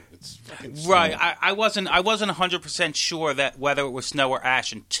doesn't. It's fucking snow. Right. I wasn't 100% sure that whether it was snow or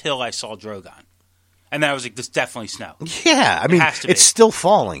ash until I saw Drogon. And then I was like, this is definitely snow. Yeah. I mean, it's still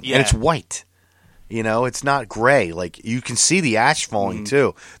falling. Yeah. And it's white. You know, it's not gray. Like, you can see the ash falling,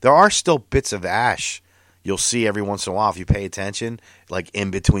 too. There are still bits of ash you'll see every once in a while if you pay attention, like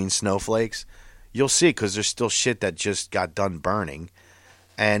in between snowflakes. You'll see it because there's still shit that just got done burning.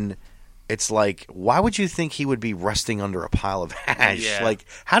 And it's like, why would you think he would be resting under a pile of ash? Yeah. Like,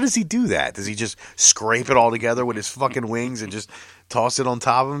 how does he do that? Does he just scrape it all together with his fucking wings and just toss it on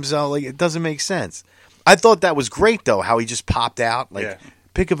top of himself? Like, it doesn't make sense. I thought that was great, though, how he just popped out. Like,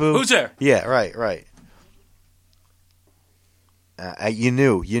 peekaboo. Who's there? Yeah, right. You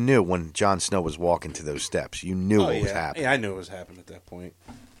knew when Jon Snow was walking to those steps. You knew what was happening. Yeah, I knew it was happening at that point.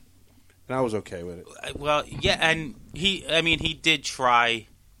 And I was okay with it. Well, yeah, and he did try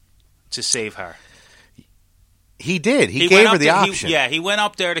to save her. He did. He gave her the option. He went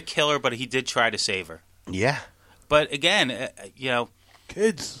up there to kill her, but he did try to save her. Yeah. But again, you know,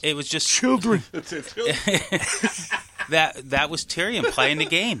 kids. It was just children. That was Tyrion playing the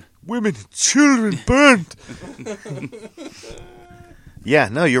game. Women and children burnt. Yeah,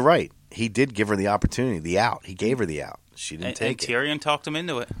 no, you're right. He did give her the opportunity, the out. He gave her the out. She didn't take it. And Tyrion talked him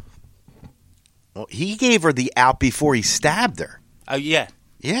into it. Well, he gave her the out before he stabbed her. Oh, yeah.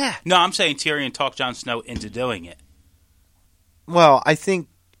 Yeah. No, I'm saying Tyrion talked Jon Snow into doing it. Well, I think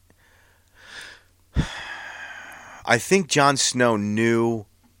Jon Snow knew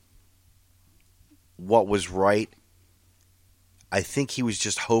what was right. I think he was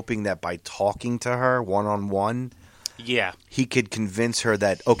just hoping that by talking to her one-on-one, yeah, he could convince her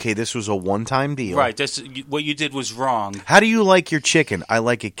that, okay, this was a one-time deal. Right. What you did was wrong. How do you like your chicken? I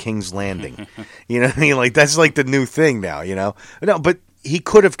like it King's Landing. You know what I mean? Like, that's like the new thing now, you know? No, but he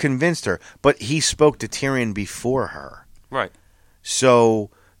could have convinced her, but he spoke to Tyrion before her. Right.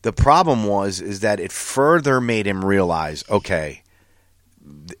 So the problem is that it further made him realize, okay,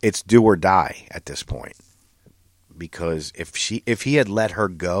 it's do or die at this point. Because if he had let her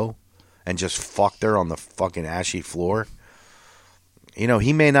go and just fucked her on the fucking ashy floor, you know,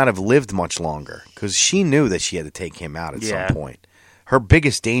 he may not have lived much longer because she knew that she had to take him out at some point. Her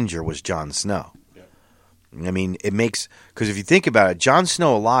biggest danger was Jon Snow. Yeah. I mean, it makes, because if you think about it, Jon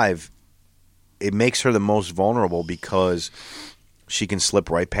Snow alive, it makes her the most vulnerable because she can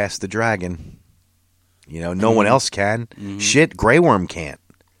slip right past the dragon. You know, no one else can. Shit, Grey Worm can't.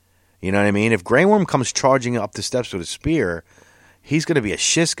 You know what I mean? If Grey Worm comes charging up the steps with a spear, he's going to be a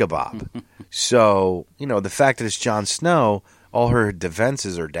shish kebab. So, you know, the fact that it's Jon Snow, all her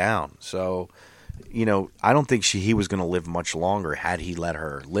defenses are down. So, you know, I don't think he was going to live much longer had he let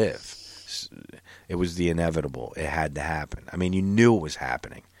her live. It was the inevitable. It had to happen. I mean, you knew it was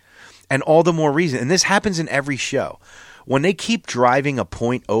happening. And all the more reason. And this happens in every show. When they keep driving a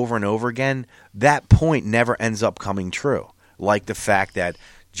point over and over again, that point never ends up coming true. Like the fact that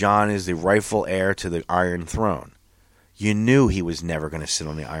Jon is the rightful heir to the Iron Throne. You knew he was never going to sit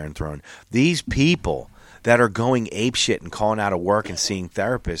on the Iron Throne. These people that are going apeshit and calling out of work and seeing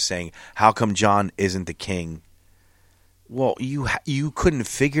therapists saying, how come Jon isn't the king? Well, you couldn't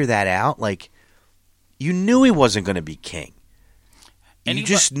figure that out? Like, you knew he wasn't going to be king. You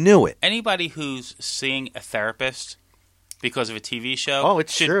just knew it. Anybody who's seeing a therapist because of a TV show,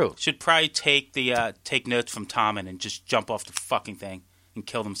 true, should probably take notes from Tommen and just jump off the fucking thing and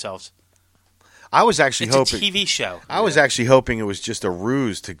kill themselves. I was actually it's hoping a TV show. I was actually hoping it was just a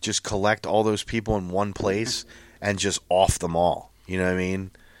ruse to just collect all those people in one place and just off them all. You know what I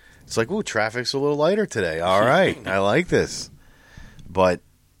mean? It's like, ooh, traffic's a little lighter today. All right, I like this. But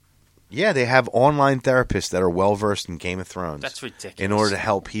yeah, they have online therapists that are well versed in Game of Thrones. That's ridiculous. In order to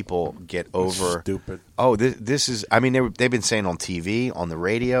help people get over. Stupid. Oh, this is. I mean, they've been saying on TV, on the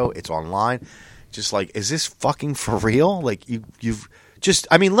radio, it's online. Just like, is this fucking for real? Like you've. Just,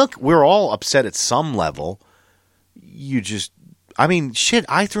 I mean, look, we're all upset at some level. I mean, shit,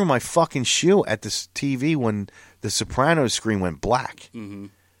 I threw my fucking shoe at this TV when the Sopranos screen went black. Mm-hmm.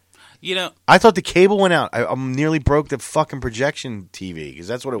 You know, I thought the cable went out. I nearly broke the fucking projection TV because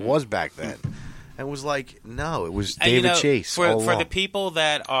that's what it was back then. And it was like, no, it was David Chase. For the people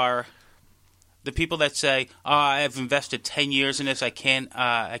that are, the people that say, "Oh, I've invested 10 years in this. I can't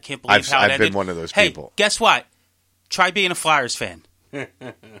believe how it ended." I've been one of those people. Hey, guess what? Try being a Flyers fan.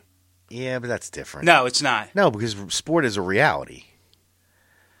 Yeah, but that's different. No, it's not. No, because sport is a reality.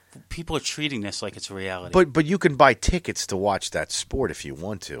 People are treating this like it's a reality. But you can buy tickets to watch that sport if you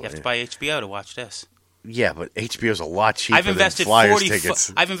want to. You have to buy HBO to watch this. Yeah, but HBO's a lot cheaper than Flyers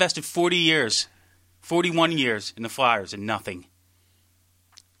tickets. I've invested 41 years in the Flyers and nothing.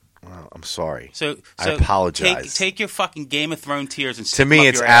 Well, I'm sorry. So I apologize. Take your fucking Game of Thrones tears and stick to me, them up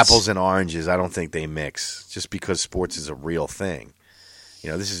it's your ass. apples and oranges. I don't think they mix. Just because sports is a real thing. You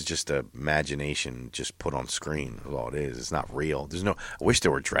know, this is just a imagination just put on screen. That's all it is. It's not real. There's no. I wish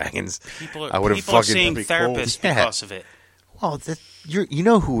there were dragons. People I would have are fucking seeing therapists because of it. Well, you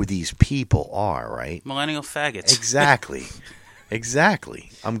know who these people are, right? Millennial faggots. Exactly.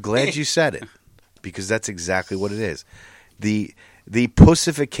 Exactly. I'm glad you said it because that's exactly what it is. The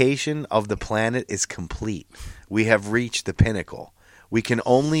pussification of the planet is complete. We have reached the pinnacle. We can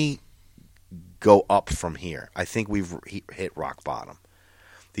only go up from here. I think we've hit rock bottom.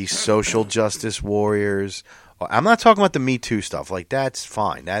 These social justice warriors. I'm not talking about the Me Too stuff. Like, that's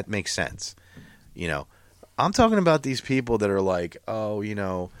fine. That makes sense. You know, I'm talking about these people that are like, oh, you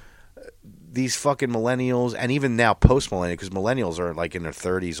know, these fucking millennials, and even now post-millennial, because millennials are like in their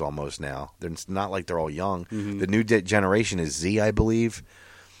 30s almost now. It's not like they're all young. Mm-hmm. The new generation is Z, I believe.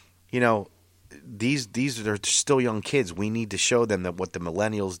 You know, these are still young kids. We need to show them that what the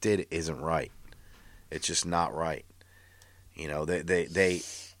millennials did isn't right. It's just not right. You know,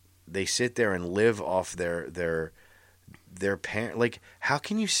 they sit there and live off their their parent. Like, how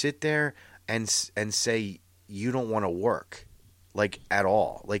can you sit there and say you don't want to work, like, at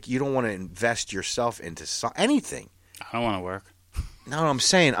all? Like, you don't want to invest yourself into anything. I don't want to work. No, I'm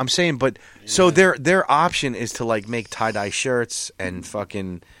saying, but so their option is to like make tie-dye shirts and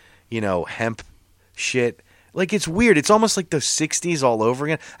fucking, hemp shit. Like, it's weird. It's almost like the 60s all over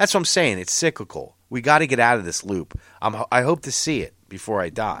again. That's what I'm saying. It's cyclical. We got to get out of this loop. I hope to see it before I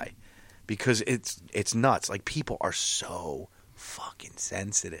die, because it's nuts. Like, people are so fucking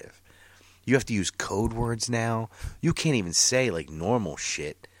sensitive. You have to use code words now. You can't even say like normal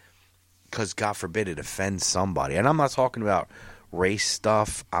shit because, God forbid, it offends somebody. And I'm not talking about race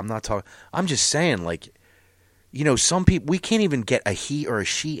stuff. I'm just saying, like, some people, we can't even get a he or a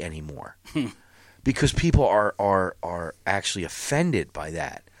she anymore because people are actually offended by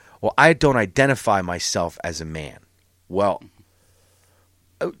that. Well, I don't identify myself as a man. Well,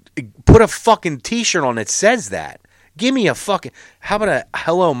 put a fucking T-shirt on that says that. Give me a fucking, how about a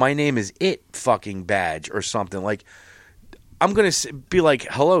hello, my name is it fucking badge or something. Like, I'm going to be like,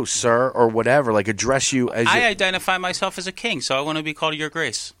 hello, sir, or whatever, like address you as I identify myself as a king, so I want to be called Your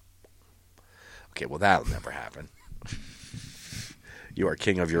Grace. Okay, well, that'll never happen. You are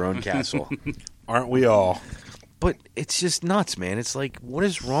king of your own castle. Aren't we all? But it's just nuts, man. It's like, what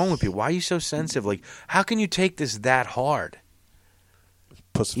is wrong with you? Why are you so sensitive? Like, how can you take this that hard?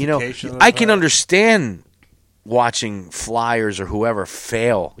 I can understand watching Flyers or whoever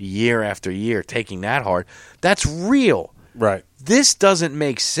fail year after year, taking that hard. That's real. Right. This doesn't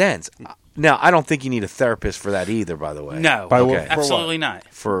make sense. Now, I don't think you need a therapist for that either, by the way. No, absolutely not.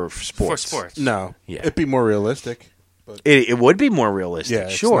 For sports. For sports. No. Yeah. It'd be more realistic. But it would be more realistic, yeah,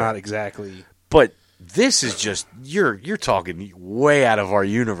 it's sure. not exactly. But this is just, you're talking way out of our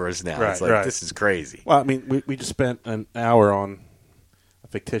universe now. Right, it's like, right. This is crazy. Well, I mean, we just spent an hour on a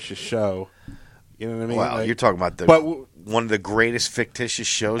fictitious show. You know what I mean? Well, like, you're talking about one of the greatest fictitious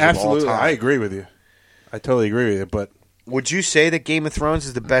shows absolutely, of all time. I agree with you. I totally agree with you. But would you say that Game of Thrones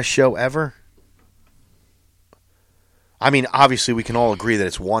is the best show ever? I mean, obviously, we can all agree that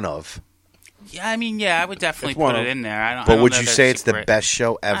it's one of. Yeah, I would definitely put it in there. I but don't would know you that say it's the best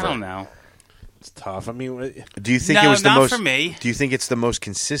show ever? I don't know. it's tough. I mean, Do you think No, it was the not most? for me. Do you think it's the most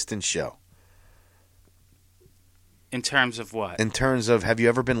consistent show? In terms of what? In terms of, have you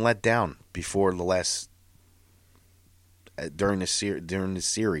ever been let down before the last during the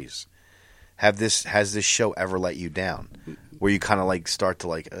series? Has this show ever let you down? Where you kind of like start to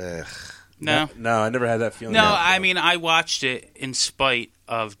like, ugh. No, I never had that feeling. no. I mean, I watched it in spite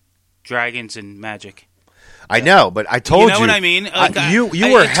of dragons and magic. I know, but I told you. You know what I mean? Like, you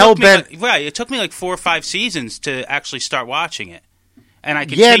were hell bent. Right. It took me like 4 or 5 seasons to actually start watching it, and I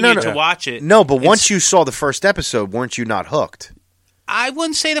continued to watch it. No, but once you saw the first episode, weren't you not hooked? I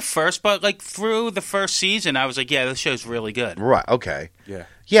wouldn't say the first, but like through the first season, I was like, yeah, this show's really good. Right. Okay. Yeah.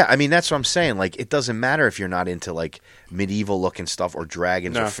 Yeah, I mean, that's what I'm saying. Like, it doesn't matter if you're not into, like, medieval-looking stuff or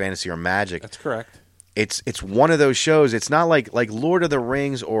dragons or fantasy or magic. That's correct. It's one of those shows. It's not like Lord of the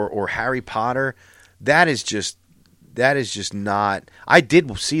Rings or Harry Potter. That is just not... I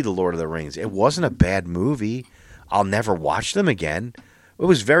did see the Lord of the Rings. It wasn't a bad movie. I'll never watch them again. It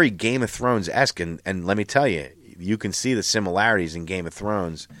was very Game of Thrones-esque, and let me tell you, you can see the similarities in Game of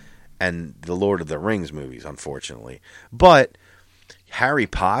Thrones and the Lord of the Rings movies, unfortunately. But... Harry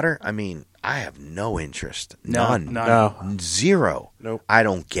Potter, I mean, I have no interest. None. No. Zero. Nope. I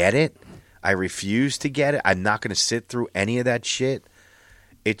don't get it. I refuse to get it. I'm not going to sit through any of that shit.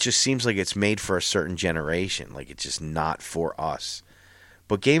 It just seems like it's made for a certain generation. Like, it's just not for us.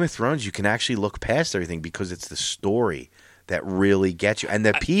 But Game of Thrones, you can actually look past everything because it's the story that really gets you. And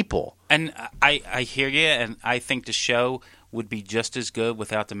the people. And I hear you, and I think the show would be just as good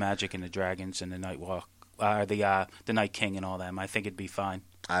without the magic and the dragons and the Night Walk. The Night King and all them. I think it'd be fine.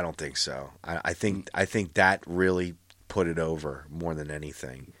 I don't think so. I think that really put it over more than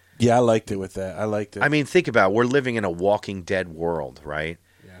anything. Yeah, I liked it with that. I liked it. I mean, think about it. We're living in a Walking Dead world, right?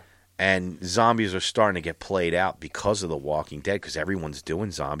 Yeah. And zombies are starting to get played out because of the Walking Dead, because everyone's doing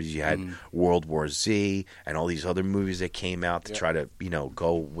zombies. You had World War Z and all these other movies that came out to try to,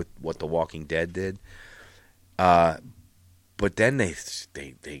 go with what the Walking Dead did. But then they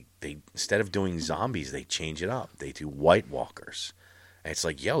instead of doing zombies, they change it up. They do White Walkers. And it's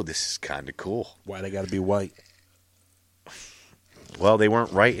like, yo, this is kind of cool. Why they got to be white? Well, they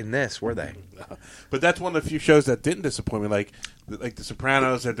weren't right in this, were they? But that's one of the few shows that didn't disappoint me. Like The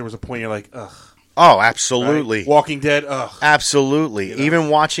Sopranos, that there was a point you're like, ugh. Oh, absolutely. Right? Walking Dead, ugh. Absolutely. Even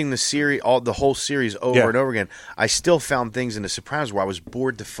watching the series, the whole series over and over again, I still found things in The Sopranos where I was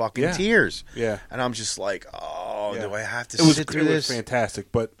bored to fucking tears. Yeah. And I'm just like, do I have to sit sit through this? It was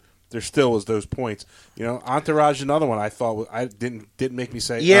fantastic, but there still was those points. Entourage, another one I thought didn't make me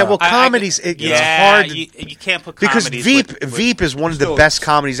say. Yeah, well, comedies it's hard you can't put because comedies Veep is one of the best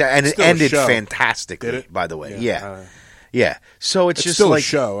comedies, and it ended fantastically. Did it? By the way, yeah. So it's just still like a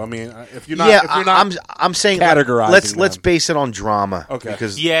show. I mean, if you're not, I'm saying categorizing let's base it on drama. Okay.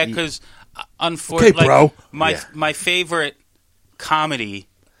 Because unfortunately, bro. My favorite comedy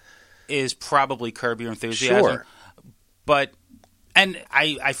is probably Curb Your Enthusiasm. Sure. But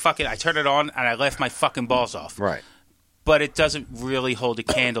I turn it on and I laugh my fucking balls off. Right. But it doesn't really hold a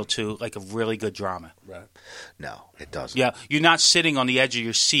candle to like a really good drama. Right. No, it doesn't. Yeah, you're not sitting on the edge of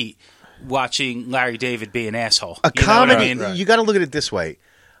your seat watching Larry David be an asshole. A comedy, Know what I mean? you got to look at it this way.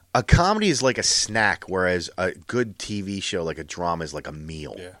 A comedy is like a snack, whereas a good TV show, like a drama, is like a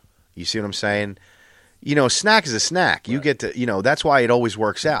meal. Yeah. You see what I'm saying? A snack is a snack. You get to, that's why it always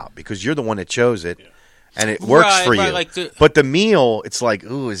works out, because you're the one that chose it, and it works for you. But the meal, it's like,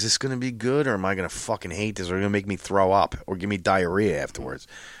 ooh, is this going to be good, or am I going to fucking hate this, or going to make me throw up, or give me diarrhea afterwards?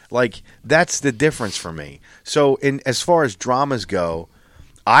 Like, that's the difference for me. So, as far as dramas go,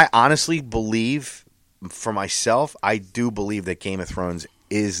 I honestly believe, for myself, I do believe that Game of Thrones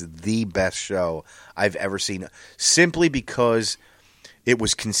is the best show I've ever seen, simply because it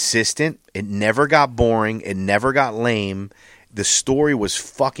was consistent. It never got boring. It never got lame. The story was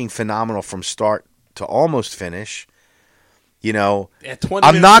fucking phenomenal from start to almost finish.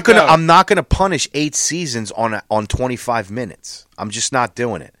 I'm not gonna punish 8 seasons on 25 minutes. I'm just not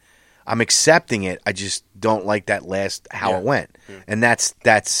doing it. I'm accepting it. I just don't like that last how it went, and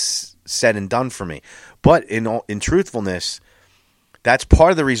that's said and done for me. But in truthfulness, that's part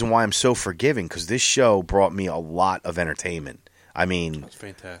of the reason why I'm so forgiving, because this show brought me a lot of entertainment. I mean, that's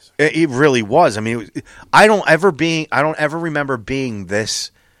fantastic. It really was. I mean, I don't ever remember being this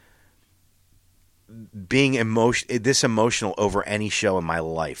emotional over any show in my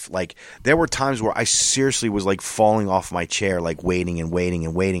life. Like, there were times where I seriously was like falling off my chair, like waiting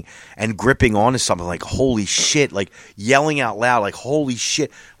and gripping onto something, like holy shit, like yelling out loud, like holy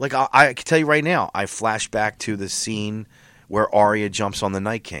shit. Like I can tell you right now, I flash back to the scene where Arya jumps on the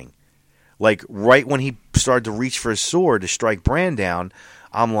Night King. Like, right when he started to reach for his sword to strike Bran down,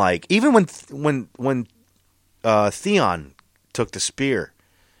 I'm like, even when Theon took the spear,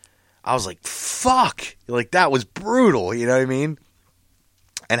 I was like, fuck. Like, that was brutal, you know what I mean?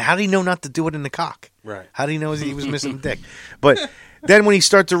 And how did he know not to do it in the cock? Right. How did he know he was missing the dick? But then when he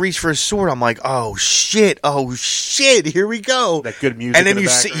started to reach for his sword, I'm like, oh shit, here we go. That good music. And then you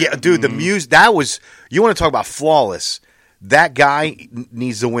see, the music, that was, you want to talk about flawless. That guy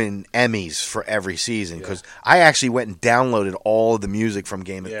needs to win Emmys for every season, because I actually went and downloaded all of the music from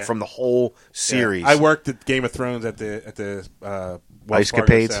from the whole series. I worked at Game of Thrones at the Ice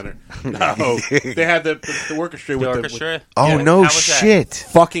Capades. Center. No, they had the orchestra with orchestra. No shit!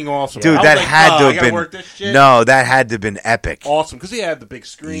 Fucking awesome, dude. That had to have been that had to have been epic. Awesome, because he had the big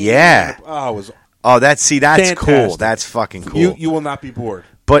screen. Yeah. It was. Oh, that's fantastic. cool. That's fucking cool. You will not be bored.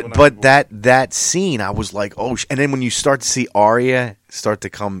 But that scene, I was like, oh, and then when you start to see Arya start to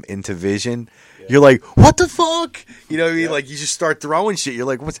come into vision, you're like, what the fuck? You know what I mean? Like, you just start throwing shit. You're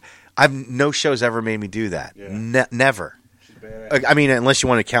like, no show's ever made me do that. Yeah. Never. I mean, unless you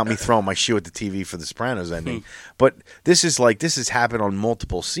want to count me throwing my shoe at the TV for the Sopranos ending. But this has happened on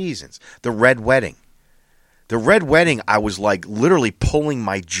multiple seasons. The Red Wedding, I was like literally pulling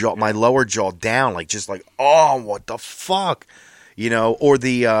my lower jaw down, like just like, oh, what the fuck? Or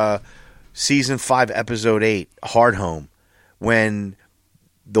the season 5, episode 8, Hard Home, when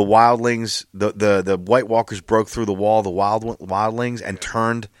the wildlings, the White Walkers broke through the wall, the wildlings, and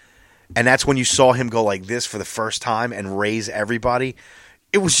turned, and that's when you saw him go like this for the first time and raise everybody.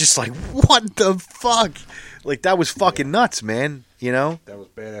 It was just like, what the fuck? Like, that was fucking nuts, man. That was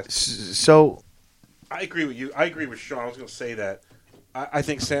badass. So, I agree with you. I agree with Sean. I was going to say that. I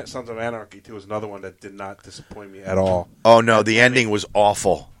think Sons of Anarchy, too, is another one that did not disappoint me at all. Oh, no, the ending was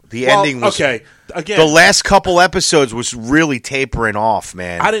awful. Ending was... Okay, again... The last couple episodes was really tapering off,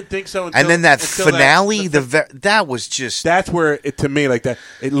 man. I didn't think so until... And then that finale, that was just... That's where, to me, like that,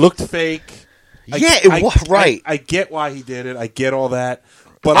 it looked fake. It was, right. I get why he did it. I get all that.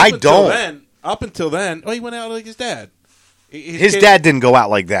 But up until then, he went out like his dad. His dad didn't go out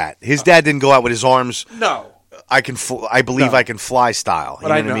like that. His dad didn't go out with his arms... No. I believe I can fly style.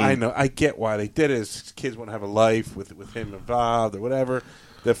 But I know. I get why they did it. His kids want to have a life with him involved or whatever.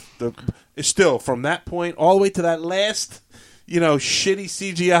 It's still, from that point all the way to that last, shitty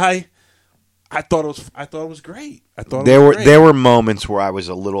CGI. I thought it was great. There were moments where I was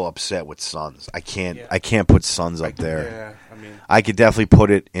a little upset with Sons. I can't put Sons up there. Yeah, I mean, I could definitely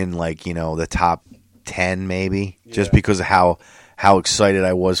put it in the top 10 maybe, just because of how how excited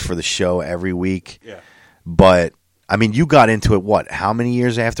I was for the show every week. Yeah. But I mean, you got into it. What? How many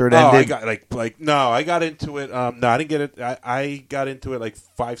years after it Oh, ended? I got I got into it. No, I didn't get it. I got into it like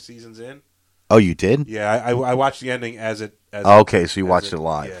 5 seasons in. Oh, you did? Yeah, I watched the ending as it. Okay, so you watched it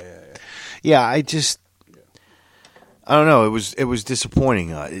live. Yeah. Yeah, I don't know. It was disappointing.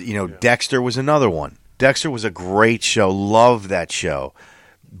 Dexter was another one. Dexter was a great show. Loved that show,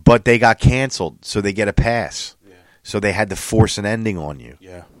 but they got canceled, so they get a pass. Yeah. So they had to force an ending on you.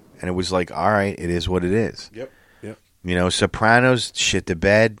 Yeah. And it was like, all right, it is what it is. Yep. Sopranos, shit the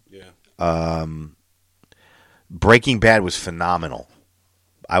bed. Yeah. Breaking Bad was phenomenal.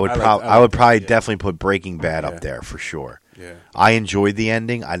 I would probably definitely put Breaking Bad up there for sure. Yeah. I enjoyed the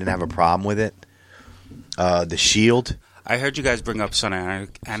ending. I didn't have a problem with it. The Shield. I heard you guys bring up Son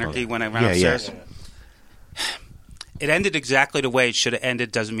of Anarchy when I ran upstairs. Yeah. It ended exactly the way it should have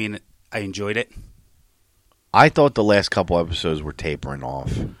ended. Doesn't mean I enjoyed it. I thought the last couple episodes were tapering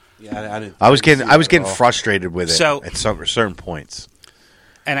off. Yeah, I was getting frustrated with it So, at certain points.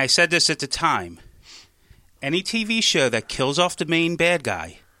 And I said this at the time. Any TV show that kills off the main bad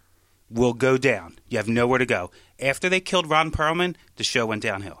guy will go down. You have nowhere to go. After they killed Ron Perlman, the show went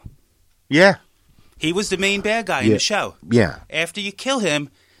downhill. Yeah. He was the main bad guy in the show. Yeah. After you kill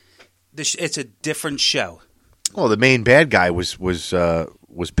him, it's a different show. Well, the main bad guy was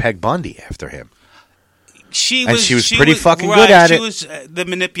Peg Bundy after him. She was pretty fucking good at it. She was the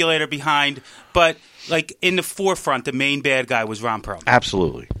manipulator behind, but like in the forefront, the main bad guy was Ron Perlman.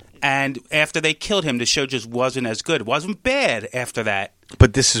 Absolutely. And after they killed him, the show just wasn't as good. It wasn't bad after that.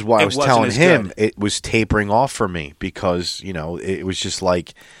 But this is why I was telling him good. It was tapering off for me because, it was just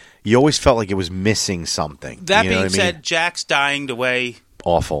like you always felt like it was missing something. That being said, Jack's dying the way...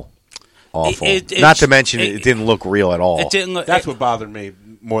 Awful. Not to mention it didn't look real at all. It didn't look... That's what bothered me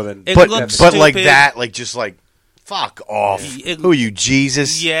more than... It but like stupid. that, like just like, fuck off. Who are you,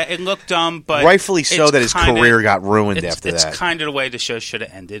 Jesus? Yeah, it looked dumb, but... Rightfully so that his career got ruined after that. It's kind of the way the show should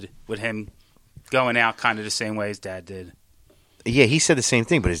have ended, with him going out kind of the same way his dad did. Yeah, he said the same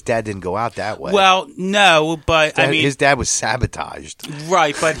thing, but his dad didn't go out that way. Well, no, but his dad was sabotaged.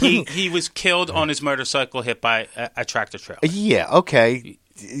 Right, but he was killed on his motorcycle, hit by a tractor trailer. Yeah, okay.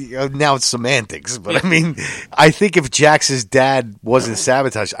 Now it's semantics, but I mean, I think if Jax's dad wasn't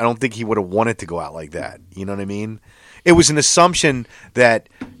sabotaged, I don't think he would have wanted to go out like that. You know what I mean? It was an assumption that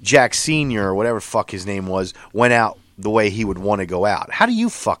Jack Sr., or whatever fuck his name was, went out the way he would want to go out. How do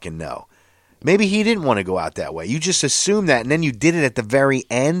you fucking know? Maybe he didn't want to go out that way. You just assumed that, and then you did it at the very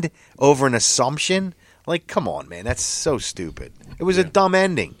end over an assumption? Like, come on, man. That's so stupid. It was a dumb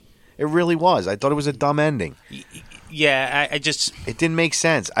ending. It really was. I thought it was a dumb ending. Yeah, I just... It didn't make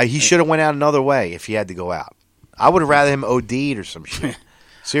sense. He should have went out another way if he had to go out. I would have rather him OD'd or some shit.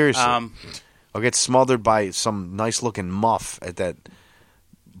 Seriously. Or get smothered by some nice-looking muff at that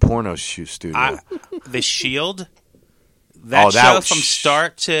porno studio. The Shield? That show from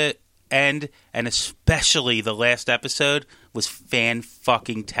start to end, and especially the last episode, was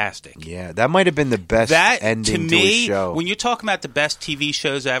fan-fucking-tastic. Yeah, that might have been the best ending to a show. When you're talking about the best TV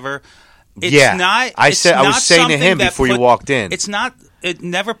shows ever, it's not... I was saying to him before you walked in. It's not... It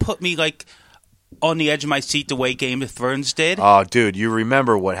never put me, like, on the edge of my seat the way Game of Thrones did. Oh, dude, you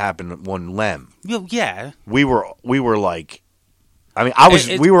remember what happened when Lem? Yeah. We were like... I mean,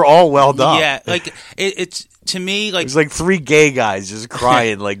 we were all well done. Yeah, like, it's... To me, like... It was like 3 gay guys just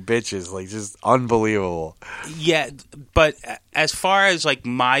crying like bitches. Like, just unbelievable. Yeah, but as far as, like,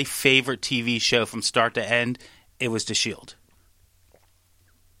 my favorite TV show from start to end, it was The Shield.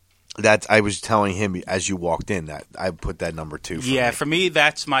 I was telling him as you walked in that I put that number 2 for me. For me,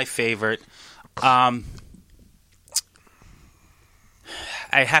 that's my favorite. I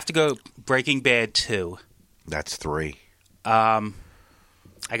have to go Breaking Bad 2. That's 3. I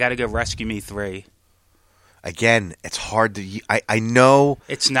got to go Rescue Me 3. Again, it's hard to... I know...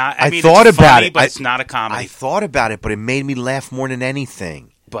 It's not... I thought it's about funny, it, but it's not a comedy. I thought about it, but it made me laugh more than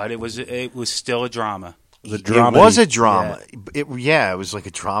anything. But it was still a drama. It was a drama. Yeah. It was like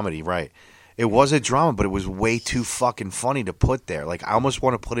a dramedy, right. It was a drama, but it was way too fucking funny to put there. Like, I almost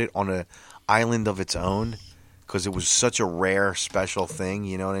want to put it on an island of its own because it was such a rare, special thing,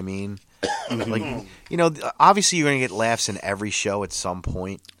 you know what I mean? Like, obviously you're going to get laughs in every show at some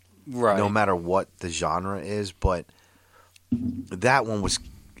point. Right. No matter what the genre is, but that one was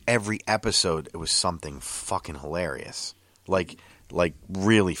every episode. It was something fucking hilarious, like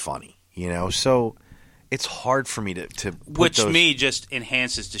really funny, So it's hard for me to put me just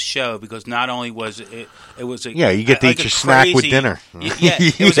enhances the show because not only was it was a you get to eat your snack with dinner. Yeah,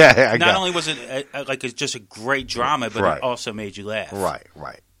 it was not only was it just a great drama, but it also made you laugh. Right.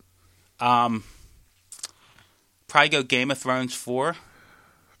 probably go Game of Thrones 4.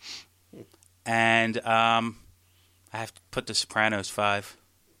 And I have to put The Sopranos 5.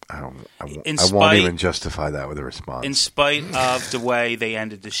 I won't even justify that with a response. In spite of the way they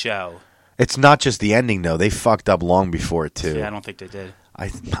ended the show. It's not just the ending, though. They fucked up long before it, too. Yeah, I don't think they did.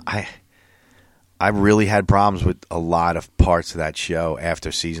 I really had problems with a lot of parts of that show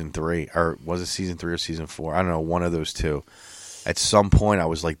after season 3. Or was it season 3 or season 4? I don't know, one of those two. At some point, I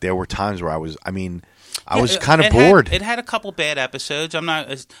was like, there were times where I was kind of bored. It had a couple bad episodes.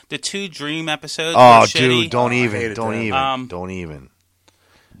 The 2 Dream episodes Oh, were dude, shitty. don't even.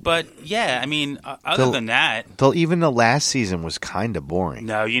 But, yeah, I mean, other than that. Even the last season was kind of boring.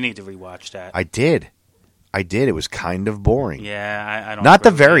 No, you need to rewatch that. I did. It was kind of boring. Yeah, I don't. Not the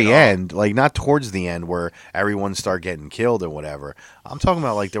very end, like not towards the end where everyone started getting killed or whatever. I'm talking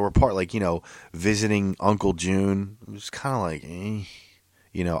about like there were visiting Uncle June. It was kind of like,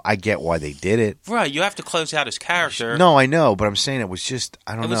 I get why they did it. Right, you have to close out his character. No, I know, but I'm saying it was just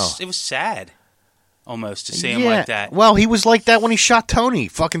I don't know. It was sad. Almost to see him like that. Well, he was like that when he shot Tony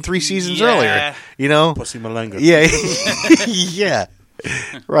fucking 3 seasons earlier. Pussy Malanga. Yeah. Yeah.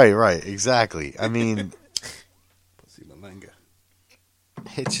 Right, exactly. I mean, Pussy Malanga.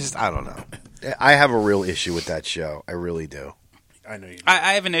 It's just, I don't know. I have a real issue with that show. I really do. I know you do.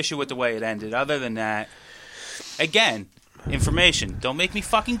 I have an issue with the way it ended. Other than that, again, information. Don't make me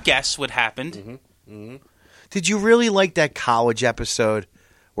fucking guess what happened. Mm-hmm. Mm-hmm. Did you really like that college episode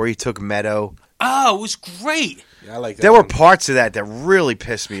where he took Meadow? Oh, it was great. Yeah, I like that. There were parts of that really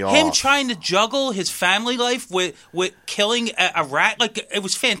pissed me off. Him trying to juggle his family life with killing a rat, it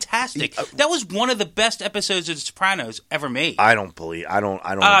was fantastic. That was one of the best episodes of The Sopranos ever made. I don't agree.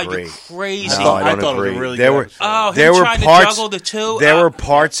 You're crazy. No, I don't thought agree. It was a really there good were episode. there were trying parts, to juggle the two. There were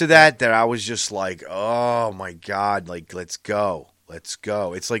parts of that I was just like, oh my god, like let's go.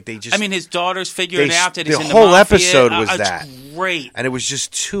 It's like they just. I mean, his daughter's figuring out that he's in the whole mafia. episode was that great, and it was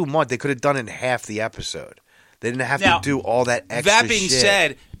just too much. They could have done it in half the episode. They didn't have to do all that extra. That being shit.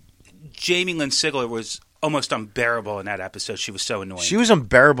 said, Jamie Lynn Sigler was almost unbearable in that episode. She was so annoying. She was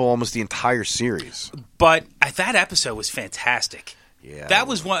unbearable almost the entire series. But that episode was fantastic. Yeah, that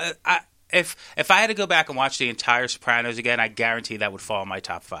was one. If I had to go back and watch the entire Sopranos again, I guarantee that would fall in my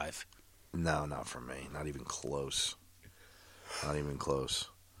top 5. No, not for me. Not even close. Not even close.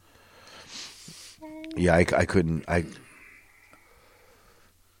 Yeah, I couldn't.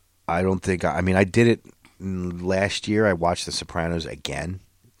 I don't think. I mean, I did it last year. I watched The Sopranos again,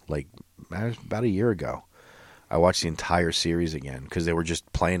 about a year ago. I watched the entire series again because they were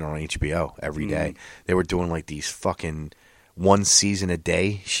just playing on HBO every day. They were doing these fucking 1 season a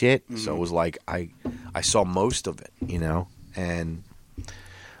day shit. So it was like I saw most of it, and.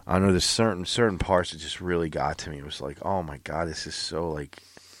 I know there's certain parts that just really got to me. It was like, oh my god, this is so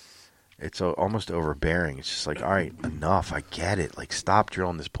it's almost overbearing. It's just like, all right, enough. I get it. Stop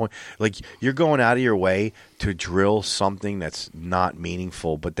drilling this point. You're going out of your way to drill something that's not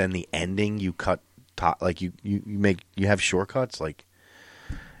meaningful, but then the ending you cut. You have shortcuts.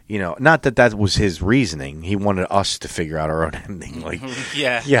 Not that was his reasoning. He wanted us to figure out our own ending.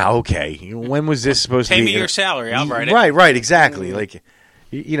 Yeah, okay. When was this supposed to be? Pay me your salary. I'll write it. Right, exactly.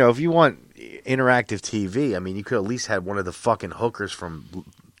 If you want interactive TV, I mean, you could at least have one of the fucking hookers from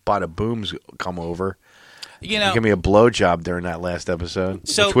Bada Booms come over. Give me a blowjob during that last episode,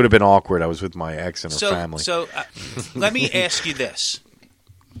 which would have been awkward. I was with my ex and her family. So let me ask you this.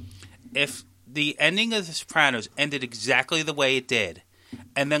 If the ending of The Sopranos ended exactly the way it did,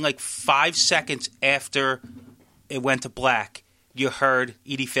 and then 5 seconds after it went to black, you heard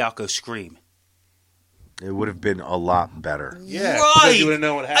Edie Falco scream. It would have been a lot better. Yeah, right. You would have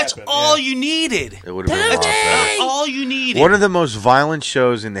known what happened. That's all you needed. It would have been a lot better. That's all you needed. One of the most violent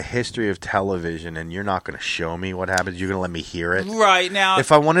shows in the history of television, and you're not going to show me what happens. You're going to let me hear it. Right now,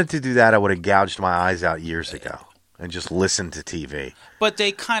 if I wanted to do that, I would have gouged my eyes out years ago and just listened to TV. But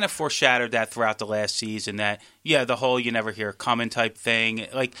they kind of foreshadowed that throughout the last season. That the whole "you never hear it coming" type thing.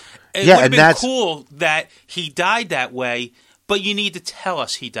 It would have been cool that he died that way. But you need to tell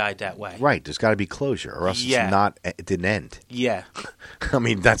us he died that way. Right. There's got to be closure, or else it didn't end. Yeah. I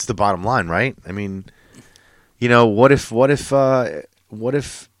mean, that's the bottom line, right? I mean, what if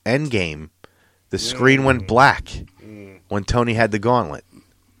Endgame, the screen went black when Tony had the gauntlet,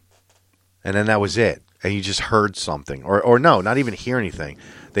 and then that was it, and you just heard something, or no, not even hear anything.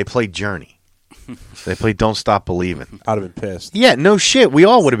 They played Journey. They played Don't Stop Believing. I'd have been pissed. Yeah, no shit. We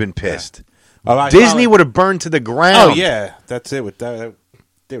all would have been pissed. Yeah. Disney would have burned to the ground. Oh yeah, that's it. With that,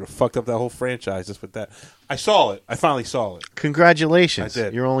 they would have fucked up that whole franchise just with that. I saw it. I finally saw it. Congratulations! I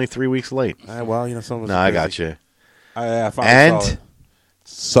did. You're only 3 weeks late. Well, someone. No, I got you. I finally saw it.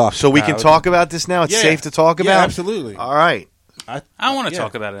 sucked. So we can talk about this now? It's safe to talk about? Yeah, absolutely. All right. I don't want to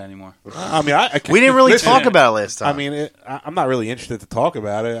talk about it anymore. I mean, we didn't really talk about it last time. I mean, I'm not really interested to talk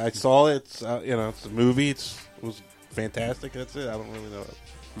about it. I saw it. It's, it's a movie. It was fantastic. That's it. I don't really know.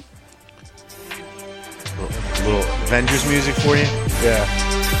 A little Avengers music for you? Yeah.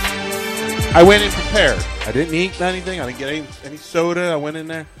 I went in prepared. I didn't eat anything. I didn't get any soda. I went in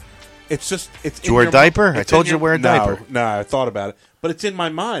there. It's just it's. Did you wear a diaper? I told you to wear a diaper. No, I thought about it, but it's in my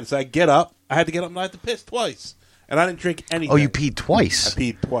mind. So I get up. I had to get up and I had to piss twice, and I didn't drink anything. Oh, you peed twice? I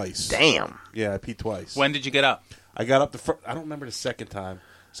peed twice. Damn. Yeah, I peed twice. When did you get up? I got up the first. I don't remember the second time.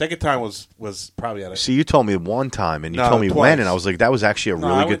 Second time was probably at a. See, you told me one time, and you No, told me twice. when, and I was like, that was actually a No,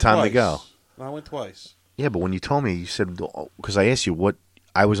 really I good went time twice. to go. No, I went twice. Yeah, but when you told me, you said, because I asked you what,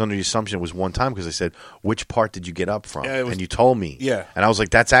 I was under the assumption it was one time because I said, which part did you get up from? Yeah, it was- and you told me. Yeah. And I was like,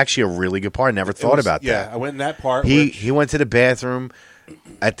 that's actually a really good part. I never thought about Yeah, that. I went in that part. He went to the bathroom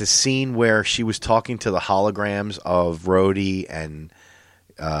at the scene where she was talking to the holograms of Rhodey and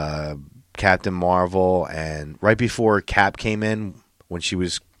Captain Marvel, and right before Cap came in when she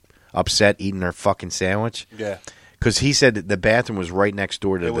was upset eating her fucking sandwich. Yeah. Because he said that the bathroom was right next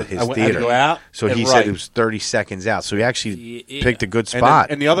door to his I had to theater. go out so and he right. said it was 30 seconds out. So he actually Yeah. picked a good And, spot.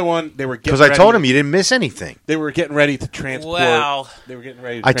 and the other one, they were getting Because I ready told to- him you didn't miss anything. they were getting ready to transport. Well, They were getting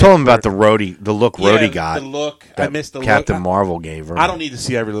ready. To I told him about transport- the look Yeah, Rhodey got. The look. I that missed the Captain look. Marvel gave her. I don't need to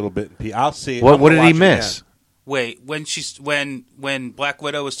see every little bit. I'll see it. What I'm did gonna he watch it miss? again. wait. When Black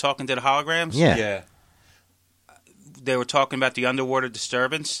Widow was talking to the holograms, Yeah. Yeah. they were talking about the underwater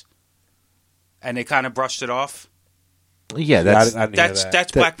disturbance, and they kind of brushed it off. Yeah, that's I didn't hear that.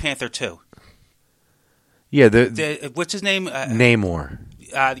 That's Black Panther 2. yeah. The What's his name? Namor,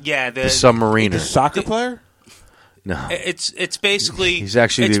 Yeah, the submariner. The soccer player. No, It's basically He's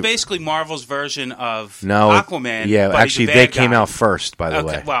actually it's the- basically Marvel's version of no, Aquaman. Yeah, but he's a actually, bad they came guy. out first. By the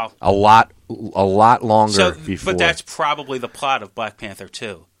Okay, way, well- a lot longer So, before. but that's probably the plot of Black Panther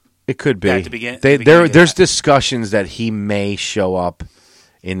 2. It could be. At the beginning There's of that. discussions that he may show up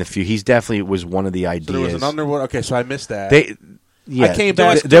in the future. He's definitely was one of the So ideas. there was an underwater. Okay, so I missed that. Yeah, I came There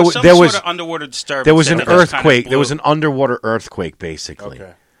back. was, there some there sort was of underwater disturbance. there was an that they just earthquake. Kind of There was an underwater earthquake, basically.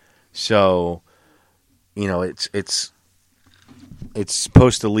 Okay. So, it's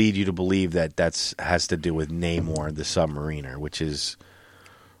supposed to lead you to believe that has to do with Namor, the submariner, which is,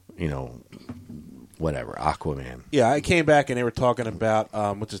 whatever, Aquaman. Yeah, I came back and they were talking about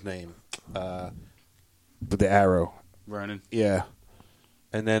what's his name, with the arrow. Ronan. Yeah,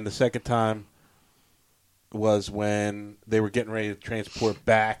 and then the second time was when they were getting ready to transport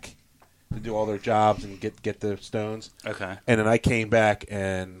back to do all their jobs and get the stones. Okay. And then I came back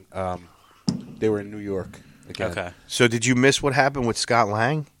and they were in New York again. Okay. So, did you miss what happened with Scott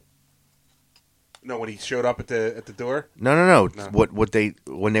Lang? No, when he showed up at the door. No. No.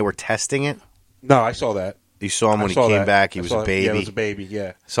 When they were testing it, No, I saw that. you saw him I when he saw came that. back. He I was saw a it. baby. Yeah, it was a baby.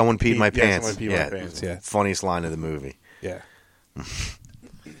 Yeah. Someone peed my Yeah, pants. someone peed my pants, yeah. Funniest line of the movie. Yeah.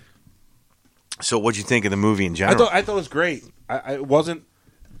 So, what'd you think of the movie in general? I thought it was great. I it wasn't.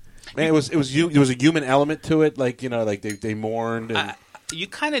 Man, it was a human element to it. Like they mourned. And, You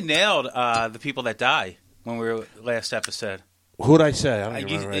kind of nailed the people that die when we were last episode. who did I say? I don't even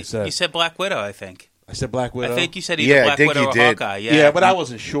remember what I said. You said Black Widow, I think. I said Black Widow. I think you said either Yeah, I Black think Widow you or did. Hawkeye. Yeah, but I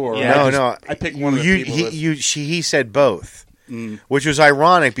wasn't sure. Yeah. I picked one of the people. He said both, which was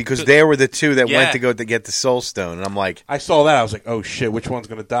ironic because they were the two that Yeah. went to go to get the Soul Stone, and I'm like, I saw that. I was like, oh shit, which one's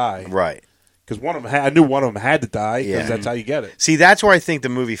going to die? right. Because one of them, I knew one of them had to die. Because Yeah. that's how you get it. See, that's where I think the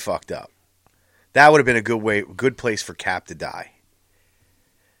movie fucked up. That would have been a good place for Cap to die.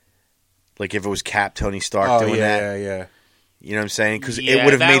 Like if it was Cap, Tony Stark doing that. yeah. You know what I'm saying? Because Yeah, it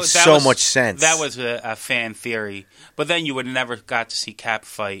would have that made was- so much sense. That was a fan theory. But then you would have never got to see Cap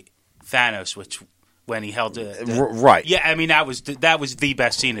fight Thanos, when he held the right. Yeah, I mean that was the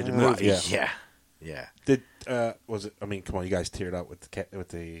best scene of the movie. Yeah. Yeah. Did was it? I mean, come on, you guys teared up with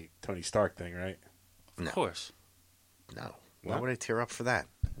the Tony Stark thing, right? Of course. No. Why What? would I tear up for that?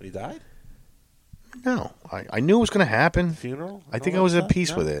 When he died? No. I knew it was going to happen. Funeral? I think No, I was it's at not? peace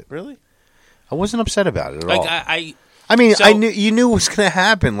No? with it. Really? I wasn't upset about it at Like all. I mean, so- you knew it was going to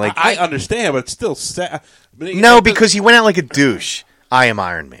happen. Like I understand, but it's still sad. no, because he went out like a douche. I am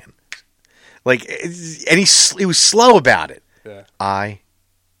Iron Man. Like, and he was slow about it. Yeah. I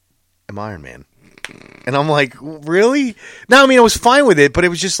am Iron Man. And I'm like, really? No, I mean, I was fine with it, but it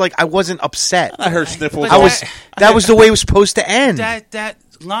was just like I wasn't upset. I heard sniffles. But That was the way it was supposed to end. that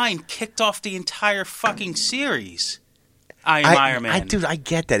line kicked off the entire fucking series. I am Iron Man. Dude, I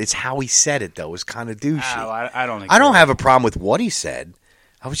get that. It's how he said it, though. It was kind of douchey. Oh, I don't. I don't agree. have a problem with what he said.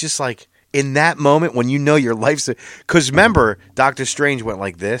 I was just like, in that moment when you know your life's... Because remember, Doctor Strange went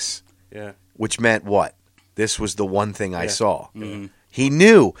like this, which meant what? This was the one thing I saw. Mm-hmm. He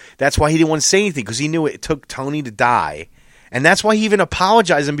knew. That's why he didn't want to say anything, because he knew it took Tony to die. And that's why he even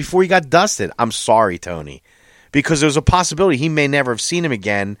apologized him before he got dusted. I'm sorry, Tony. Because there was a possibility he may never have seen him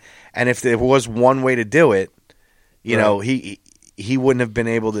again. And if there was one way to do it, you know, he wouldn't have been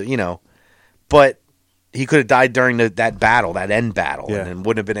able to, But he could have died during that battle, that end battle, and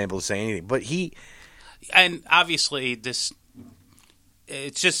wouldn't have been able to say anything. But he... And obviously this...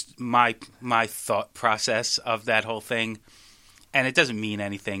 It's just my thought process of that whole thing. And it doesn't mean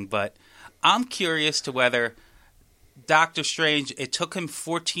anything, but I'm curious to whether... Doctor Strange, it took him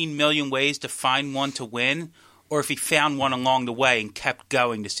 14 million ways to find one to win, or if he found one along the way and kept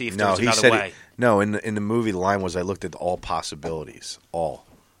going to see if there was another way. In the movie, the line was, "I looked at all possibilities, all."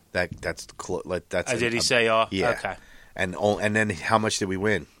 That's. Did he say all? Yeah. Okay. And then how much did we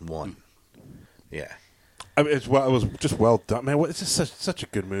win? One. Yeah. I mean, it was just well done, man. It's just such a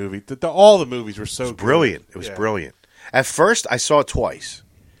good movie. All the movies were so brilliant. Good. It was brilliant. At first, I saw it twice.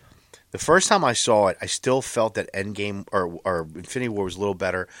 The first time I saw it, I still felt that Endgame or Infinity War was a little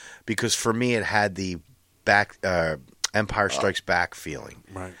better because for me it had the Empire Strikes Back feeling.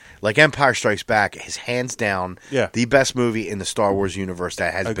 Right. Like Empire Strikes Back is hands down the best movie in the Star Wars universe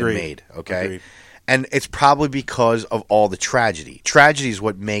that has been made. Okay. Agreed. And it's probably because of all the tragedy. Tragedy is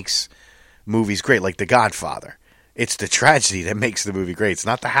what makes movies great, like The Godfather. It's the tragedy that makes the movie great. It's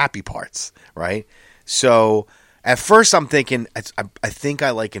not the happy parts, right? So... At first, I'm thinking, I think I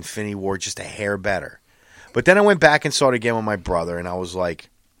like Infinity War just a hair better. But then I went back and saw it again with my brother, and I was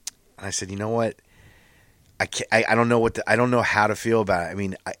like, and I said, you know what? I don't know I don't know how to feel about it. I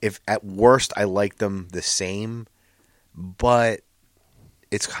mean, if at worst I like them the same, but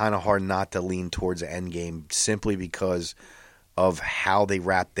it's kind of hard not to lean towards the Endgame simply because of how they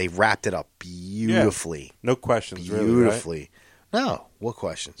wrapped it up beautifully. Yeah. No questions, beautifully. Really, right? No, what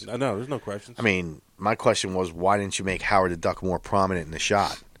questions? No, there's no questions. I mean, my question was, why didn't you make Howard the Duck more prominent in the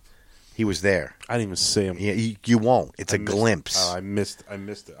shot? He was there. I didn't even see him. Yeah, you won't. It's a glimpse. I missed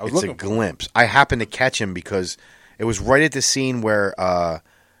it. It's a glimpse. I happened to catch him because it was right at the scene where.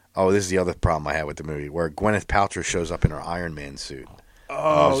 This is the other problem I had with the movie, where Gwyneth Paltrow shows up in her Iron Man suit.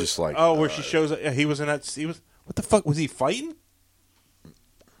 I was just like, where she shows up. Yeah, he was in that. He was. What the fuck was he fighting?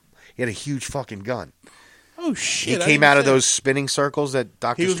 He had a huge fucking gun. Oh shit! He came out of those spinning circles that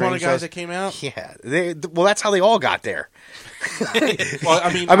Doctor Strange He was one of the guys does. that came out. Yeah, well, that's how they all got there. Well,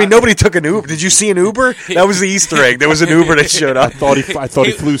 I mean, nobody took an Uber. Did you see an Uber? That was the Easter egg. There was an Uber that showed up. I thought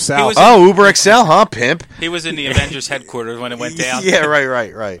he flew south. Uber XL, huh, pimp? He was in the Avengers headquarters when it went down. Yeah,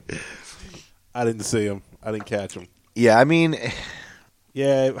 right. I didn't see him. I didn't catch him. Yeah, I mean,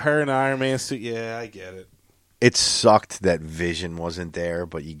 yeah, her in the Iron Man suit. Yeah, I get it. It sucked that Vision wasn't there,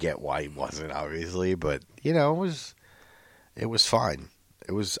 but you get why he wasn't, obviously. But it was fine.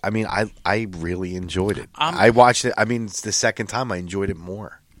 It was. I mean, I really enjoyed it. I watched it. I mean, it's the second time I enjoyed it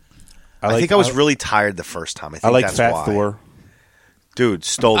more. I think I was really tired the first time. I like that's Fat why. Thor. Dude,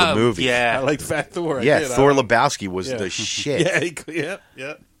 stole the movie. Yeah, I like Fat Thor. Yeah, Thor Lebowski was the shit.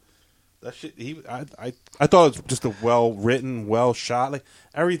 Yeah. That shit. I thought it was just a well written, well shot. Like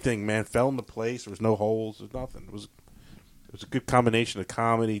everything, man, fell into place. There was no holes. There was nothing. It was a good combination of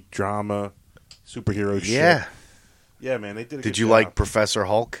comedy, drama, superhero shit. Yeah, man, they did. Did you like Professor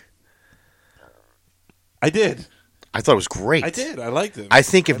Hulk? I did. I thought it was great. I did. I liked it. I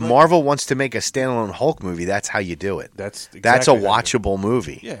think if Marvel wants to make a standalone Hulk movie, that's how you do it. That's a watchable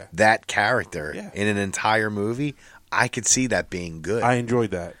movie. Yeah. That character in an entire movie, I could see that being good. I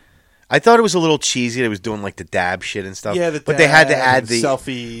enjoyed that. I thought it was a little cheesy. It was doing like the dab shit and stuff. Yeah, but they had to add the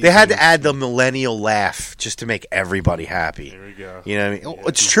selfie. They had to add the millennial laugh just to make everybody happy. There we go. You know what I mean? Yeah.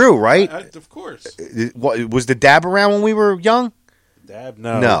 It's true, right? Of course. Was the dab around when we were young? Dab?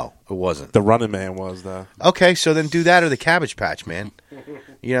 No. No, it wasn't. The Running Man was, though. Okay, so then do that or the Cabbage Patch, man.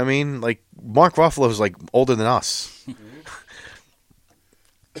 You know what I mean? Like, Mark Ruffalo's like older than us.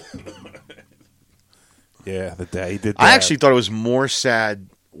 Yeah, the dad. He did. I actually thought it was more sad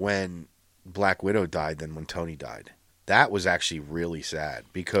when Black Widow died than when Tony died. That was actually really sad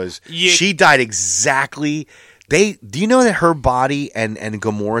because she died exactly. Do you know that her body and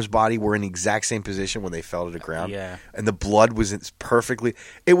Gamora's body were in the exact same position when they fell to the ground? Yeah. And the blood was perfectly.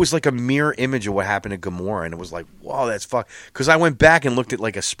 It was like a mirror image of what happened to Gamora, and it was like, whoa, that's fuck. Because I went back and looked at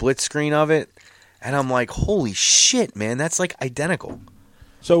like a split screen of it, and I'm like, holy shit, man, that's like identical.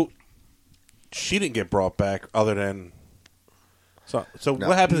 So she didn't get brought back, other than. So No.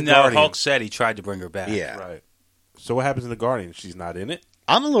 what happens in No, Guardians? Hulk said he tried to bring her back. Yeah. Right. So what happens in the Guardians? She's not in it?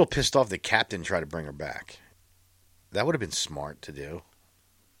 I'm a little pissed off that Captain tried to bring her back. That would have been smart to do.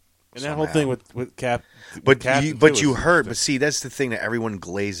 And that whole thing with Cap, But Cap you heard. But see, that's the thing that everyone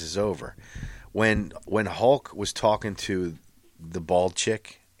glazes over. When Hulk was talking to the bald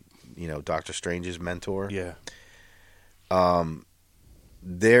chick, Doctor Strange's mentor. Yeah.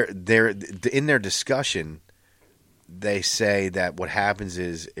 They're in their discussion. They say that what happens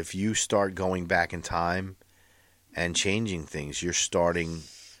is if you start going back in time and changing things, you're starting.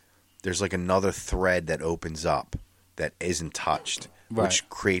 There's like another thread that opens up that isn't touched, which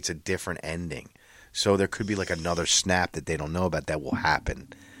creates a different ending. So there could be like another snap that they don't know about that will happen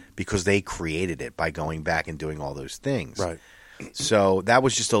because they created it by going back and doing all those things. Right. So that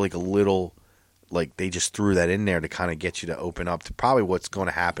was just a little, like they just threw that in there to kind of get you to open up to probably what's going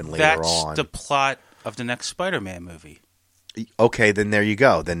to happen later on. That's the plot of the next Spider-Man movie. Okay, then there you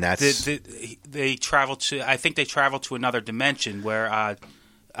go. Then that's they travel to. I think they travel to another dimension where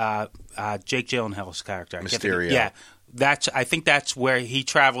Jake Gyllenhaal's character, Mysterio. I think that's where he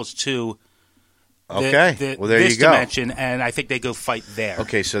travels to. Okay, well there this you go. Dimension, and I think they go fight there.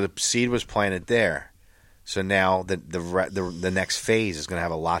 Okay, so the seed was planted there. So now the next phase is going to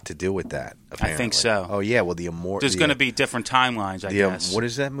have a lot to do with that. Apparently. I think so. Oh yeah, well the Immortals. There's going to be different timelines. I guess. What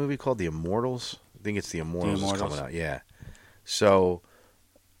is that movie called? The Immortals. I think it's the Immortals. That's coming out. Yeah. So,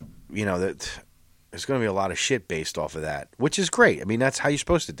 that there's going to be a lot of shit based off of that, which is great. I mean, that's how you're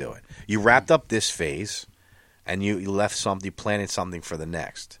supposed to do it. You wrapped up this phase, and you left something, you planted something for the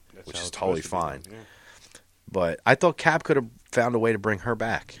next, which is totally fine. Yeah. But I thought Cap could have found a way to bring her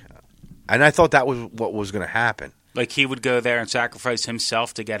back, and I thought that was what was going to happen. Like he would go there and sacrifice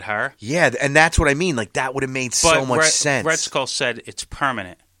himself to get her. Yeah, and that's what I mean. Like that would have made so much sense. Red Skull said it's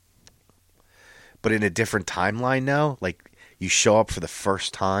permanent. But in a different timeline now, like you show up for the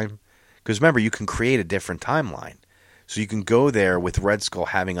first time. Because remember, you can create a different timeline. So you can go there with Red Skull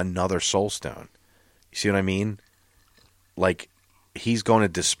having another Soul Stone. You see what I mean? Like, he's going to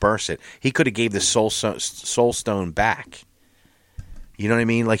disperse it. He could have gave the Soul Stone back. You know what I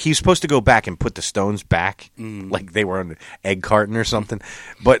mean? Like, he's supposed to go back and put the stones back. Like they were on an egg carton or something.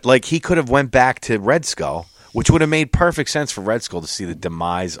 But, like, he could have went back to Red Skull, which would have made perfect sense for Red Skull to see the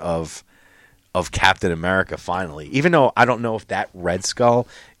demise of Captain America finally. Even though I don't know if that Red Skull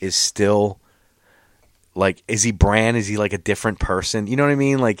is still like, is he Bran? Is he like a different person? You know what I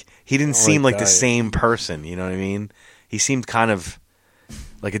mean? Like he didn't seem like the same person. You know what I mean? He seemed kind of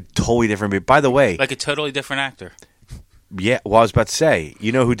like a totally different. But by the way, like a totally different actor. Yeah. Well, I was about to say,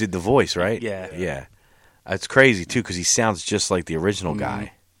 you know who did the voice, right? Yeah. That's crazy too because he sounds just like the original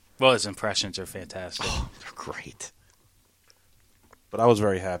guy. Well, his impressions are fantastic. Oh, they're great. But I was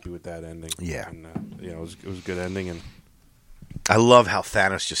very happy with that ending. Yeah. And, it was a good ending. And I love how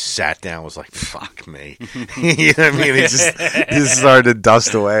Thanos just sat down and was like, fuck me. You know what I mean? He just started to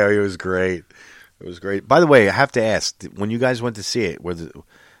dust away. Oh, he was great. It was great. By the way, I have to ask, when you guys went to see it, was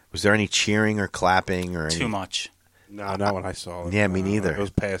there any cheering or clapping or Too much. No, not when I saw it. Yeah, me neither. It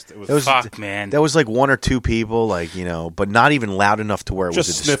was past. Fuck, man. There was like one or two people, like, but not even loud enough to where it was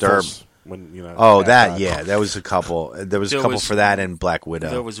a disturb. When, There was a couple. There was a couple for that and Black Widow.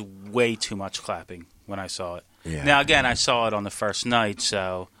 There was way too much clapping when I saw it. Yeah. Now, again, I saw it on the first night,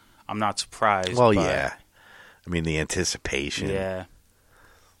 so I'm not surprised. Well, yeah. I mean, the anticipation. Yeah.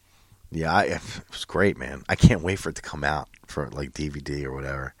 Yeah, it was great, man. I can't wait for it to come out for like DVD or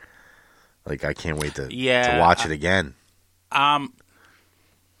whatever. Like, I can't wait to watch it again. I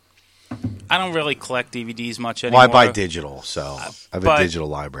don't really collect DVDs much anymore. Well, I buy digital, so I have a digital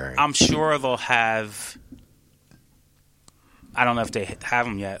library. I'm sure they'll have. I don't know if they have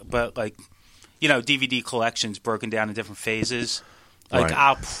them yet, but like, DVD collections broken down in different phases. Like, right.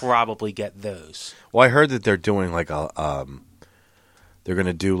 I'll probably get those. Well, I heard that they're doing like they're going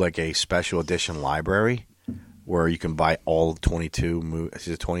to do like a special edition library where you can buy all 22 movies. Is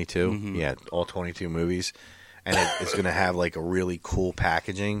it 22? Mm-hmm. Yeah, all 22 movies. And it's going to have like a really cool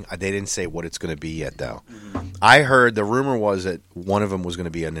packaging. They didn't say what it's going to be yet, though. Mm-hmm. I heard the rumor was that one of them was going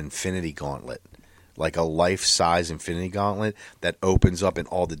to be an Infinity Gauntlet, like a life-size Infinity Gauntlet that opens up and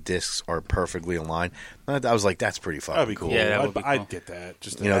all the discs are perfectly aligned. I was like, that's pretty fucking That'd be cool. Yeah, that would be cool. I'd get that.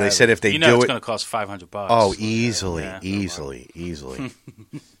 Just they said if they do it's it, going to cost $500. Oh, easily. Absolutely.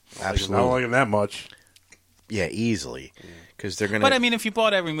 Absolutely. Not like that much. Yeah, easily. Because they're gonna. But I mean, if you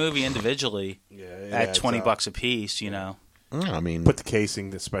bought every movie individually at $20 a piece, I mean, put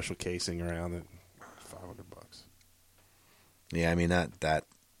the special casing around it, $500. Yeah, I mean that that's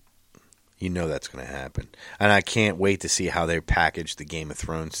going to happen, and I can't wait to see how they package the Game of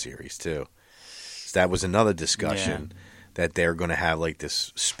Thrones series too. So that was another discussion that they're going to have like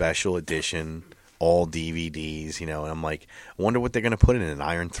this special edition all DVDs, and I'm like, I wonder what they're going to put in an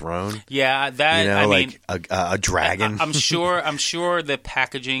Iron Throne. Yeah, that I mean, like a dragon. I'm sure the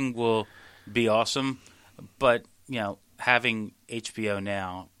packaging will be awesome, but having HBO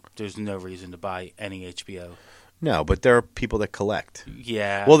now, there's no reason to buy any HBO. No, but there are people that collect.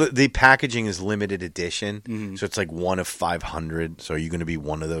 Yeah. Well, the packaging is limited edition, so it's like one of 500. So are you going to be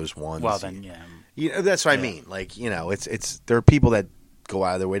one of those ones? Well, then, yeah. That's what I mean. Like, it's there are people that go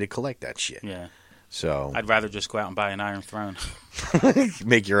out of their way to collect that shit. Yeah. So I'd rather just go out and buy an Iron Throne.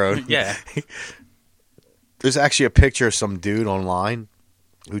 Make your own. Yeah. There's actually a picture of some dude online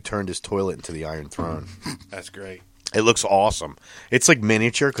who turned his toilet into the Iron Throne. That's great. It looks awesome. It's like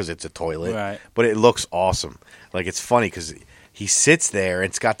miniature because it's a toilet, Right. but it looks awesome. Like, it's funny because he sits there.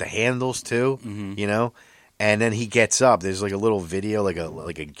 It's got the handles too, and then he gets up. There's like a little video, like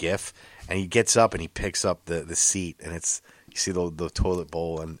a GIF, and he gets up and he picks up the seat, and it's you see the toilet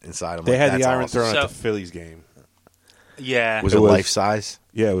bowl inside him. They had the Iron awesome. Throne at the Phillies game. Yeah. Was it life size?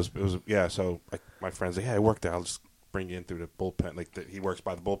 Yeah, it was. Yeah, so like my friends, like, hey, I worked there. I'll just bring you in through the bullpen. Like he works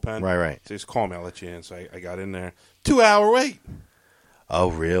by the bullpen. Right. So just call me. I'll let you in. So I got in there. 2-hour wait. Oh,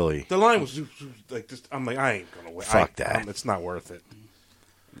 really? The line was like this. I'm like, I ain't gonna wait. Fuck that. It's not worth it.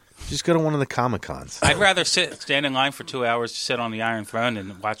 Just go to one of the Comic Cons. I'd rather stand in line for 2 hours to sit on the Iron Throne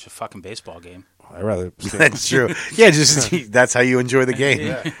than watch a fucking baseball game. I'd rather. That's true. Yeah, just that's how you enjoy the game.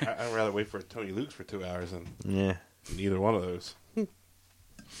 Yeah, I'd rather wait for Tony Luke for 2 hours than neither one of those.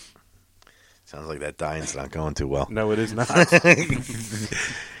 Sounds like that dining's not going too well. No, it is not.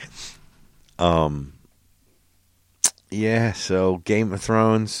 Yeah, so Game of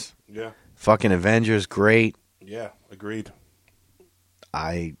Thrones, Yeah. fucking Avengers, great. Yeah, agreed.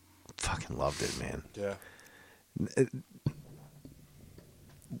 I fucking loved it, man. Yeah.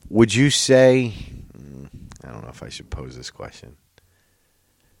 Would you say, I don't know if I should pose this question.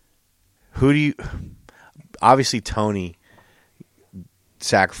 Obviously Tony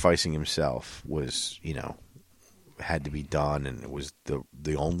sacrificing himself was, had to be done, and it was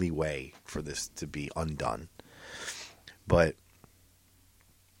the only way for this to be undone. But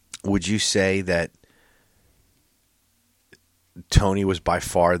would you say that Tony was by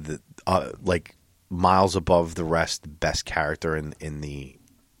far the miles above the rest, best character in the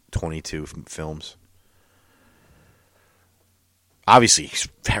 22 films? Obviously, he's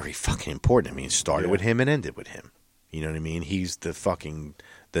very fucking important. I mean, it started with him and ended with him. You know what I mean? He's the fucking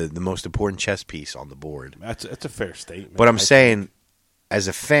the most important chess piece on the board. That's a fair statement. But I'm saying, as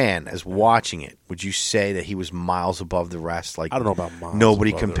a fan, as watching it, would you say that he was miles above the rest? Like, I don't know about miles.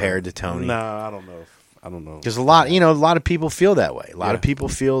 Nobody compared to Tony. No, I don't know. I don't know. Because a lot of people feel that way. A lot of people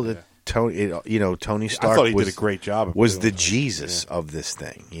feel that Tony, Tony Stark. I thought he did a great job. Of was the that. Jesus of this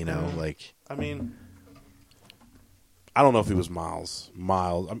thing. Like. I mean, I don't know if he was Miles.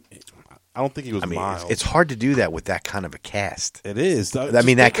 I don't think he was Miles. It's hard to do that with that kind of a cast. It is. I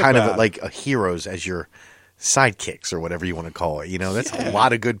mean, that kind of like heroes as your sidekicks or whatever you want to call it. That's a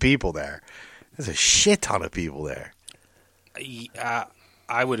lot of good people there. There's a shit ton of people there.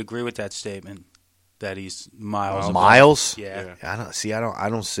 I would agree with that statement that he's miles. Miles? Yeah. I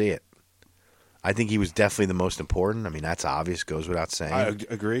don't see it. I think he was definitely the most important. I mean, that's obvious, goes without saying. I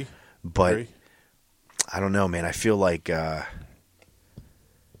agree. But I don't know, man. I feel like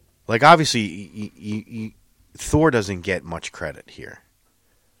obviously Thor doesn't get much credit here.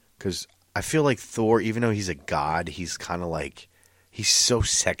 Because I feel like Thor, even though he's a god, he's kind of like, he's so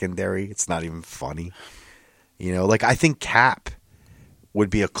secondary. It's not even funny. I think Cap would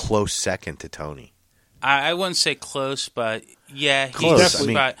be a close second to Tony. I wouldn't say close, but yeah, Close. he's I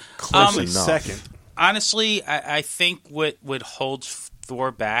mean, but, close enough. Second. Honestly, I think what holds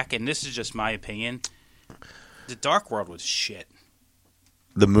Thor back, and this is just my opinion, the Dark World was shit.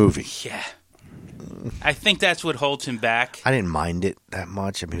 The movie. Yeah. I think that's what holds him back. I didn't mind it that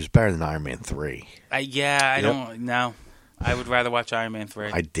much. I mean, it was better than Iron Man 3. I don't know. I would rather watch Iron Man 3.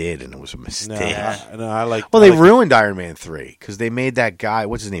 I did, and it was a mistake. No, I like. Well, they ruined Iron Man 3 because they made that guy,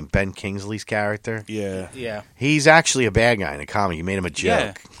 what's his name, Ben Kingsley's character? Yeah. Yeah. He's actually a bad guy in the comic. You made him a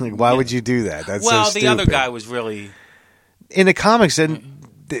joke. Like, why would you do that? That's so stupid. The other guy was really... In the comics, and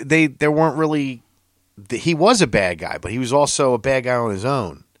there weren't really... He was a bad guy, but he was also a bad guy on his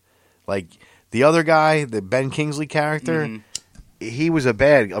own. Like, the other guy, the Ben Kingsley character, he was a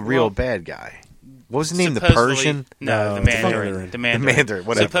real bad guy. What was his name? The Persian? No, the Mandarin. The Mandarin,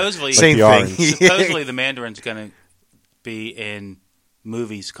 whatever. Supposedly, same thing. Supposedly, the Mandarin's going to be in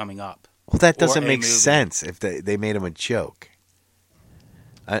movies coming up. Well, that doesn't make sense if they made him a joke.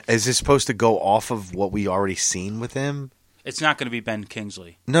 Is this supposed to go off of what we already seen with him? It's not going to be Ben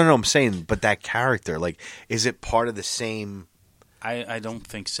Kingsley. No, I'm saying, but that character, like, is it part of the same I don't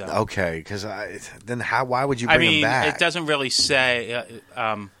think so. Okay, because why would you bring him back? It doesn't really say.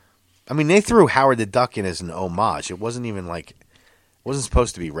 I mean, they threw Howard the Duck in as an homage. It wasn't even like, it wasn't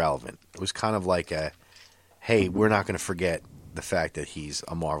supposed to be relevant. It was kind of like hey, we're not going to forget the fact that he's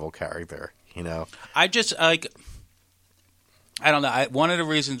a Marvel character, you know? I just, I don't know. One of the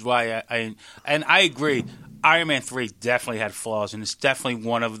reasons why and I agree, Iron Man 3 definitely had flaws, and it's definitely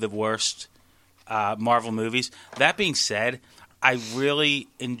one of the worst Marvel movies. That being said, I really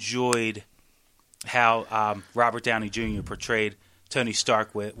enjoyed how Robert Downey Jr. portrayed Tony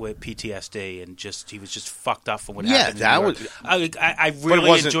Stark with PTSD, and he was just fucked up from what happened. Yeah, that was. I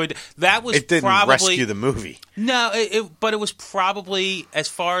really enjoyed it. That was it didn't probably rescue the movie. No, but it was probably, as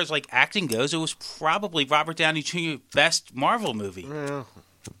far as like acting goes, it was probably Robert Downey Jr.'s best Marvel movie. Yeah.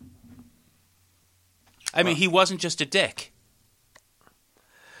 I mean, he wasn't just a dick.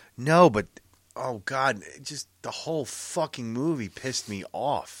 No, but oh god, just the whole fucking movie pissed me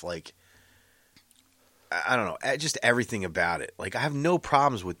off. Like, I don't know, just everything about it. Like, I have no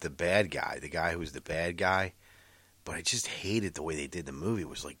problems with the bad guy, the guy who's the bad guy, but I just hated the way they did the movie. It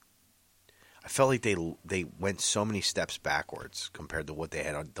was like, I felt like they went so many steps backwards compared to what they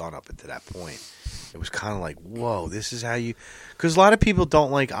had done up until that point. It was kind of like, whoa, this is how you... Because a lot of people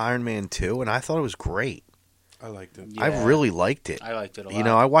don't like Iron Man 2, and I thought it was great. I liked it. Yeah. I really liked it. I liked it a lot. You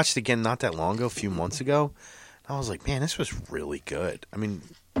know, I watched it again not that long ago, a few months ago, and I was like, man, this was really good. I mean...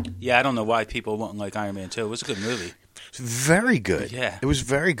 Yeah, I don't know why people wouldn't like Iron Man 2. It was a good movie. It was very good. Yeah. It was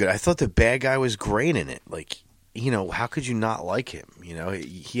very good. I thought the bad guy was great in it. Like, you know, how could you not like him? You know,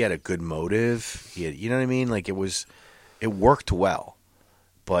 he had a good motive. He had, you know what I mean? Like, it worked well.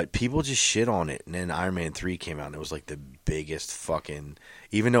 But people just shit on it. And then Iron Man 3 came out, and it was like the biggest fucking...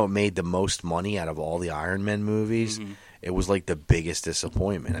 Even though it made the most money out of all the Iron Man movies, it was like the biggest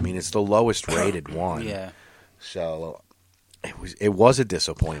disappointment. I mean, it's the lowest rated one. Yeah. So... It was a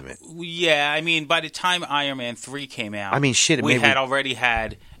disappointment. Yeah, I mean, by the time Iron Man 3 came out, I mean, shit, we had already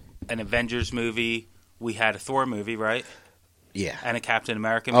had an Avengers movie, we had a Thor movie, right? Yeah. And a Captain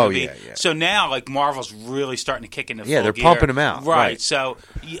America movie. Oh, yeah. So now, like, Marvel's really starting to kick into full they're gear. pumping them out. Right. So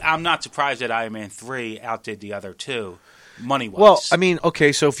I'm not surprised that Iron Man 3 outdid the other two, money-wise. Well, I mean,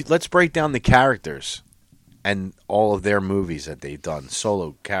 okay, so let's break down the characters and all of their movies that they've done,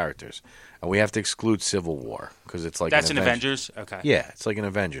 solo characters. And we have to exclude Civil War because it's like that's an Avengers. Okay. Yeah, it's like an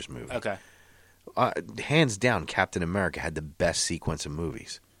Avengers movie. Okay. Hands down, Captain America had the best sequence of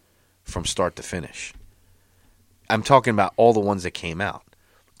movies from start to finish. I'm talking about all the ones that came out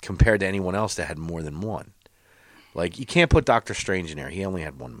compared to anyone else that had more than one. Like, you can't put Doctor Strange in there. He only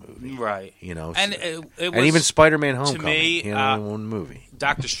had one movie. Right. You know, and so, it was, and even Spider-Man: Homecoming, to me, he had only one movie.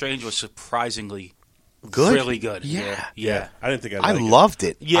 Doctor Strange was surprisingly good, really good. Yeah. I didn't think I loved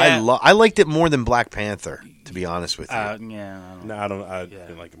it. Yeah, I liked it more than Black Panther. To be honest with you, I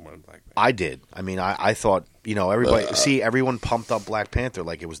didn't like it more than Black Panther. I did. I mean, I thought, you know, everyone pumped up Black Panther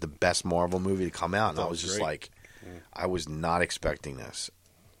like it was the best Marvel movie to come out, and I was just like, I was not expecting this.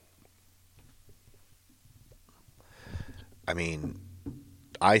 I mean,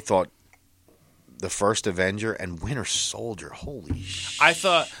 I thought the first Avenger and Winter Soldier, holy shit. I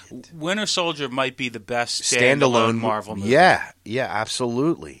thought Winter Soldier might be the best standalone Marvel movie. Yeah,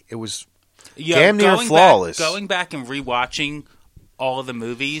 absolutely. It was damn near flawless. Going back and rewatching all of the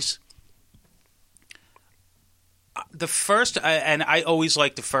movies, the first, and I always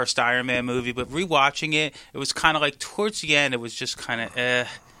liked the first Iron Man movie, but rewatching it, it was kind of like towards the end, it was just kind of,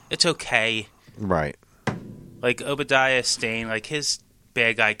 it's okay. Right. Like Obadiah Stane, like his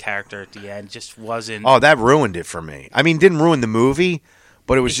bad guy character at the end just wasn't... Oh, that ruined it for me. I mean, didn't ruin the movie,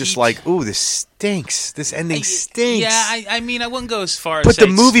 but it was just like, ooh, this stinks. This ending stinks. Yeah, I mean, I wouldn't go as far as but say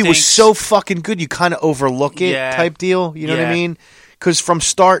the movie was stinks. so fucking good, you kind of overlook it type deal. You know what I mean? Because from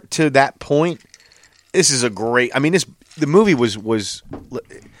start to that point, this is a great... I mean, the movie was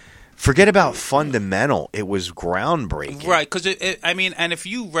forget about fundamental. It was groundbreaking. Right, because, I mean, and if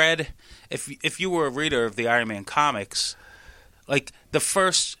you read... If you were a reader of the Iron Man comics, like the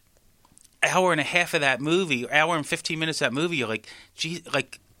first hour and a half of that movie, hour and 15 minutes of that movie, you're like, gee,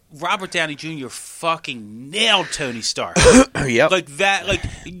 like Robert Downey Jr. fucking nailed Tony Stark. Yep. Like that, like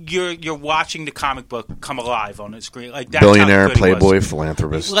you're watching the comic book come alive on the screen. Like that's billionaire, how good playboy, he was.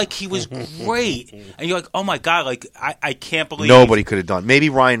 philanthropist. Like he was great, and you're like, oh my god, like I can't believe nobody could have done. Maybe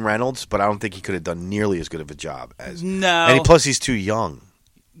Ryan Reynolds, but I don't think he could have done nearly as good of a job as. No, and plus he's too young.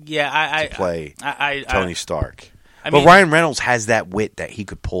 Yeah, to play Tony Stark. But Ryan Reynolds has that wit that he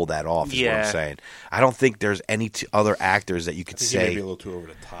could pull that off. Is what I'm saying. I don't think there's any other actors that you could say maybe a little too over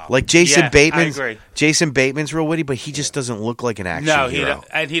the top. Like Jason Bateman. I agree. Jason Bateman's real witty, but he just doesn't look like an action hero.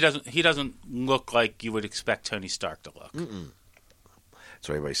 And he doesn't look like you would expect Tony Stark to look. That's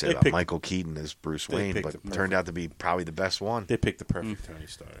what everybody said They about picked- Michael Keaton as Bruce Wayne, picked but the perfect- turned out to be probably the best one. They picked the perfect Tony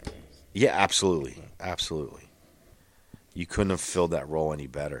Stark. Yeah, absolutely. Absolutely. You couldn't have filled that role any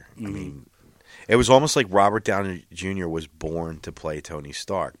better. I mean, it was almost like Robert Downey Jr. was born to play Tony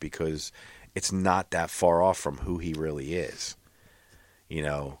Stark because it's not that far off from who he really is. You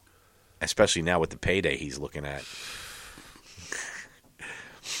know, especially now with the payday he's looking at.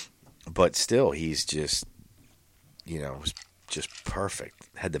 But still, he's just, was just perfect.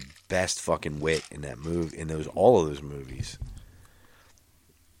 Had the best fucking wit in that movie, in all of those movies.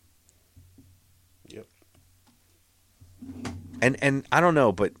 Yep. And I don't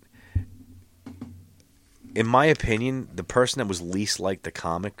know, but in my opinion, the person that was least like the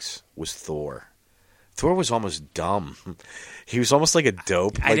comics was Thor. Thor was almost dumb. He was almost like a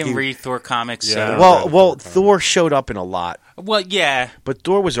dope. I didn't read Thor comics. Yeah. So. Well, Thor showed up in a lot. Well, yeah. But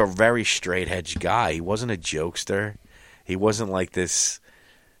Thor was a very straight-edged guy. He wasn't a jokester. He wasn't like this,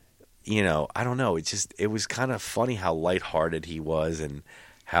 I don't know. It was kind of funny how lighthearted he was and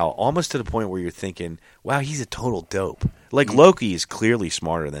how almost to the point where you're thinking, wow, he's a total dope. Like Loki is clearly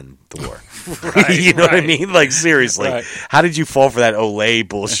smarter than Thor. You know what I mean? Like seriously, how did you fall for that Olay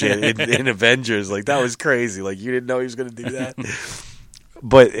bullshit in Avengers? Like that was crazy. Like you didn't know he was going to do that.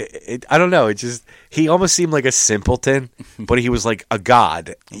 But I don't know. He almost seemed like a simpleton, but he was like a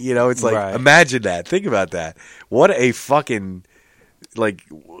god. It's like imagine that. Think about that. What a fucking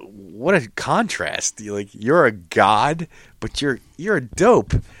what a contrast. You're a god, but you're a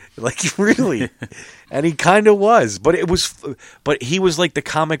dope. Like really. And he kind of was, but he was like the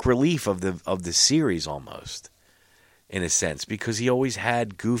comic relief of the series almost, in a sense, because he always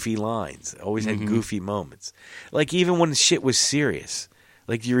had goofy lines, always had goofy moments. Like even when shit was serious,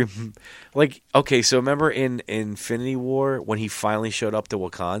 okay, so remember in Infinity War when he finally showed up to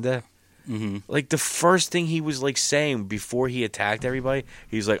Wakanda, like the first thing he was like saying before he attacked everybody,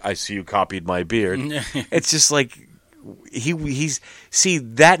 he's like, "I see you copied my beard." It's just like. He's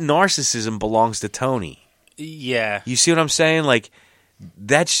that narcissism belongs to Tony. Yeah. You see what I'm saying? Like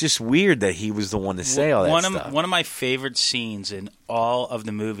that's just weird that he was the one to say all that stuff. One of my favorite scenes in all of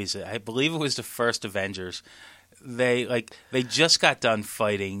the movies, I believe it was the first Avengers. They just got done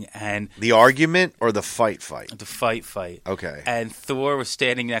fighting and the argument or the fight. The fight. Okay. And Thor was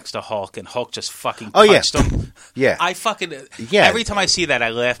standing next to Hulk, and Hulk just fucking punched him. Yeah. I fucking every time I see that, I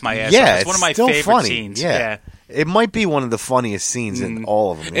laugh my ass off. Yeah, It's one of my still favorite funny. scenes. Yeah. It might be one of the funniest scenes in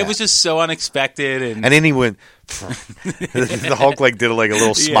all of them. Yeah. It was just so unexpected, and then he went. The Hulk did a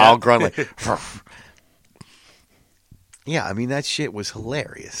little smile grunt, like. Yeah, I mean that shit was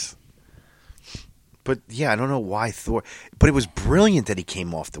hilarious. But yeah, I don't know why Thor. But it was brilliant that he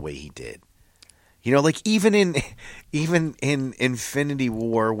came off the way he did. Even in Infinity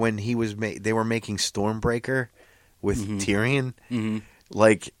War when he was they were making Stormbreaker with Tyrion,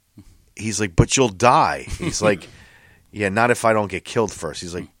 he's like, "But you'll die." He's like, "Yeah, not if I don't get killed first."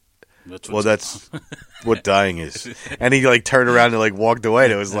 He's like, that's what dying is. And he turned around and walked away.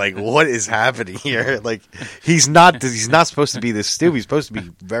 And it was like, what is happening here? He's not supposed to be this stupid. He's supposed to be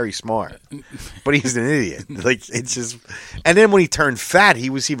very smart, but he's an idiot. It's just. And then when he turned fat,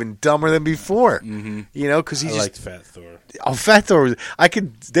 he was even dumber than before. Because I liked Fat Thor. Oh, Fat Thor!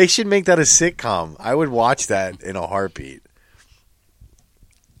 They should make that a sitcom. I would watch that in a heartbeat.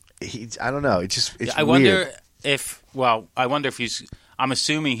 I don't know. It's I weird. wonder if he's. I'm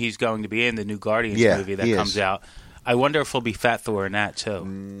assuming he's going to be in the new Guardians movie that comes out. I wonder if he'll be Fat Thor in that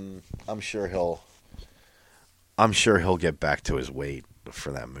too. I'm sure he'll get back to his weight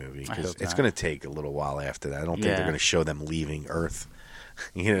for that movie because it's going to take a little while after that. I don't think they're going to show them leaving Earth.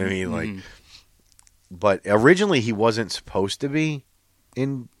 You know what I mean? But originally he wasn't supposed to be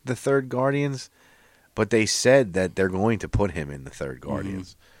in the third Guardians, but they said that they're going to put him in the third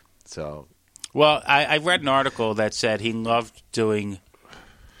Guardians. So, well, I read an article that said he loved doing.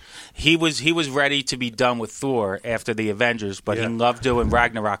 He was ready to be done with Thor after the Avengers, but he loved doing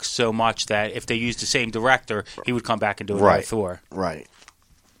Ragnarok so much that if they used the same director, he would come back and do another Thor. Right.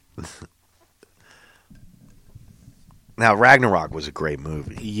 Now, Ragnarok was a great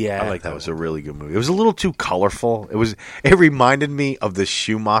movie. Yeah, I like that. Was a really good movie. It was a little too colorful. It reminded me of the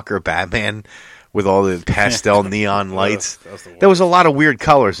Schumacher Batman with all the pastel neon lights. There was a lot of weird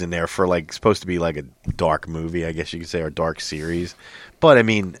colors in there for supposed to be a dark movie, I guess you could say, or dark series. But I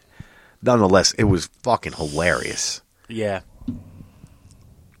mean, nonetheless, it was fucking hilarious. Yeah.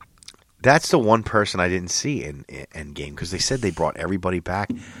 That's the one person I didn't see in Endgame because they said they brought everybody back.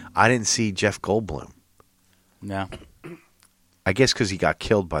 I didn't see Jeff Goldblum. No. I guess because he got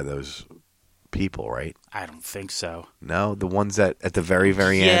killed by those people, right? I don't think so. No, the ones that at the very,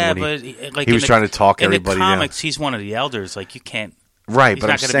 very end. Yeah, but he was trying to talk everybody in the comics, down. he's one of the elders. You can't Right, He's but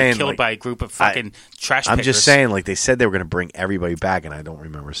not I'm going to saying be killed like, by a group of fucking trash pickers. I'm just saying, like they said they were going to bring everybody back, and I don't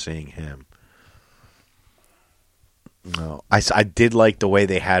remember seeing him. No, I did like the way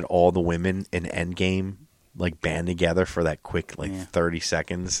they had all the women in Endgame like band together for that quick 30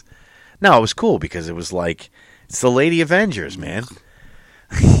 seconds. No, it was cool because it was like it's the Lady Avengers, man.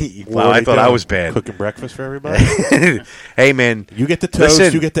 Wow, I thought I was bad. Cooking breakfast for everybody. Hey, man, you get the toast,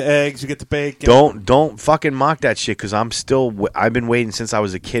 listen, you get the eggs, you get the bacon. Don't fucking mock that shit because I've been waiting since I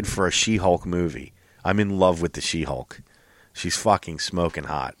was a kid for a She-Hulk movie. I'm in love with the She-Hulk. She's fucking smoking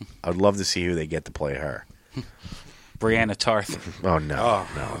hot. I would love to see who they get to play her. Brianna Tarth. Oh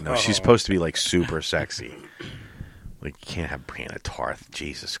no. She's supposed to be like super sexy. Like you can't have Brianna Tarth.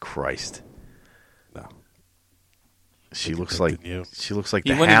 Jesus Christ. No. She looks like the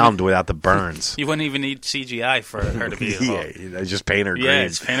You wouldn't Hound even- without the burns. You wouldn't even need CGI for her to be a Hulk. Yeah, just paint her green. Yeah,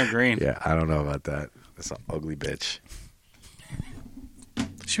 it's paint her green. Yeah, I don't know about that. That's an ugly bitch.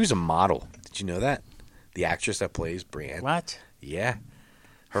 She was a model. Did you know that? The actress that plays Brienne. What? Yeah.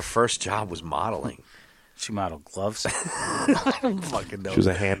 Her first job was modeling. She modeled gloves. I don't fucking know. She was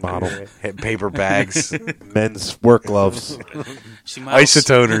a hand model. Paper bags. Men's work gloves. She modeled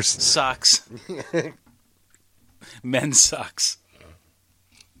Isotoners. socks. Men's socks.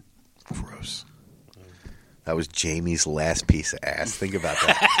 Gross. That was Jamie's last piece of ass. Think about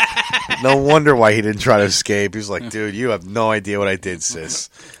that. No wonder why he didn't try to escape. He was like, dude, you have no idea what I did,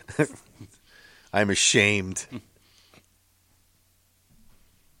 sis. I'm ashamed.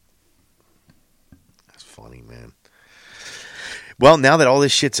 That's funny, man. Well, now that all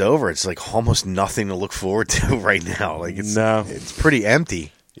this shit's over, it's like almost nothing to look forward to right now. Like it's pretty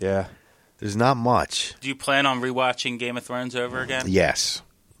empty. Yeah. There's not much. Do you plan on rewatching Game of Thrones over again? Yes.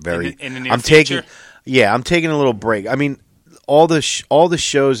 Very. In the near future? I'm taking a little break. I mean, all the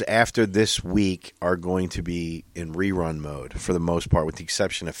shows after this week are going to be in rerun mode for the most part, with the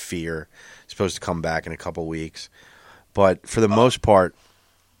exception of Fear. It's supposed to come back in a couple weeks. But for the most part,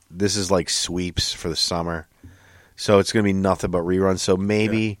 this is like sweeps for the summer. So it's going to be nothing but reruns. So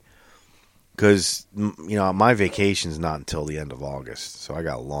maybe, because my vacation's not until the end of August. So I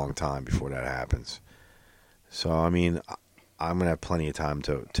got a long time before that happens. So, I mean, I'm going to have plenty of time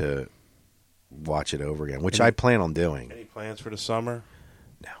to watch it over again, which I plan on doing. Any plans for the summer?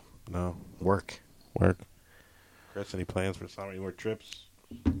 No. Work. Chris, any plans for the summer? Any more trips?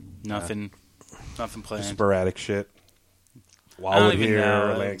 Nothing planned. Just sporadic shit. I don't Wildwood even here,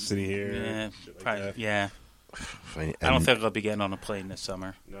 know. Atlantic City here. Yeah, shit like probably, that. yeah. I don't think I'll be getting on a plane this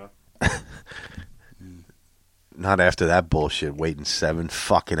summer. No. Not after that bullshit, waiting 7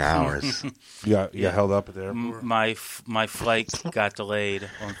 fucking hours. You got held up at the airport? My flight got delayed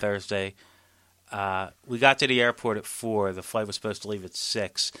on Thursday. We got to the airport at 4. The flight was supposed to leave at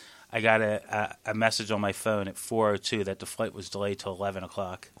 6. I got a message on my phone at 4:02 that the flight was delayed till 11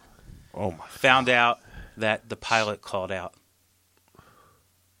 o'clock. Oh, my. Found out that the pilot called out.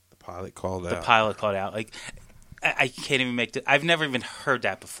 The pilot called The out. pilot called out. Like, I can't even make I've never even heard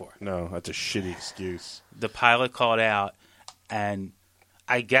that before. No, that's a shitty excuse. The pilot called out, and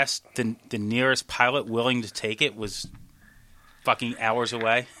I guess the nearest pilot willing to take it was fucking hours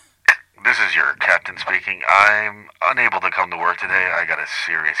away. This is your captain speaking. I'm unable to come to work today. I got a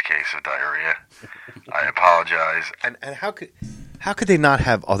serious case of diarrhea. I apologize. And how could they not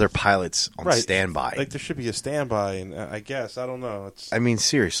have other pilots on standby? Like, there should be a standby, and I guess. I don't know. I mean,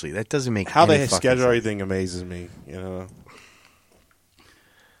 seriously, that doesn't make How any they fucking schedule sense. everything amazes me,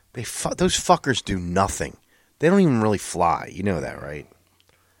 Those fuckers do nothing. They don't even really fly. You know that, right?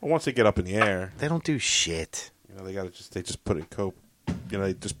 Well, once they get up in the air, They don't do shit. they just put it in cope.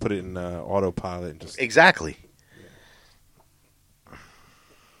 They just put it in autopilot and just. Exactly.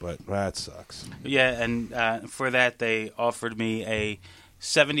 But that sucks. Yeah, and for that they offered me a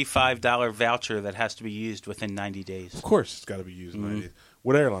 $75 voucher that has to be used within 90 days. Of course, it's got to be used.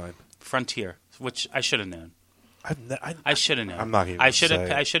 What airline? Frontier, which I should have known. I should have known. I'm not even. I should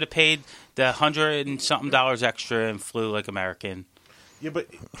have paid the $100 and something extra and flew like American. Yeah, but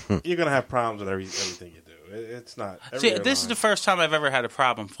you're gonna have problems with everything you do. It's not. See, this is the first time I've ever had a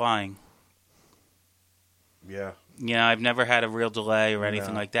problem flying. Yeah. I've never had a real delay or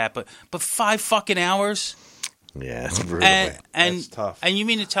anything like that. But 5 fucking hours. Yeah, it's brutal. And That's tough. And you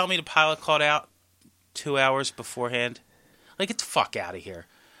mean to tell me the pilot called out 2 hours beforehand? Like, get the fuck out of here.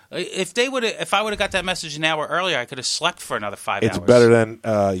 If I would have got that message an hour earlier, I could have slept for another 5 hours. It's better than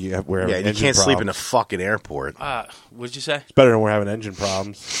you have. We're having you engine can't sleep in a problems. fucking airport. What'd you say? It's better than we're having engine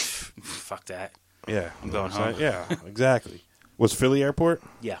problems. Fuck that. Yeah, I'm going home. Yeah, exactly. Was Philly Airport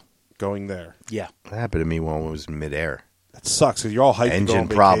Yeah. going there? Yeah. That happened to me when I was midair. That sucks because you're all hyped. to go Engine on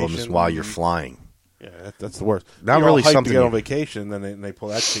problems vacation. while you're flying. Yeah, That's the worst. Not You're really all hyped something to get you- on vacation, then they pull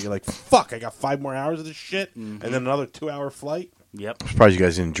that shit. You're like, fuck! I got 5 more hours of this shit, and then another 2-hour flight. Yep. I'm surprised you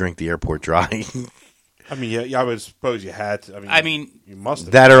guys didn't drink the airport dry. I mean, yeah, I would suppose you had to. I mean, you must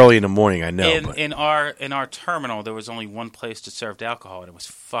have. That early in the morning, I know. but- In our terminal, there was only one place that served alcohol, and it was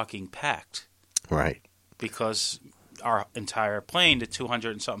fucking packed Right. because our entire plane, the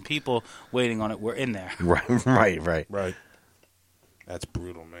 200 and something people waiting on it, were in there. Right. Right. That's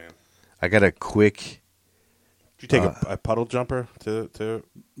brutal, man. I got a quick... Did you take a puddle jumper to?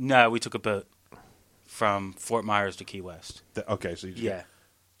 No, we took a boat from Fort Myers to Key West. Okay, so you just, Yeah.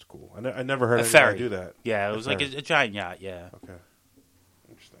 it's cool. I never heard A anybody ferry. do that. Yeah, it was like a giant yacht, yeah. Okay,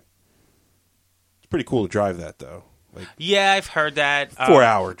 interesting. It's pretty cool to drive that though. Like Yeah, I've heard that.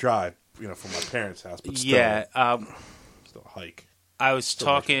 4-hour drive, from my parents' house, but still, Yeah, still a hike. I was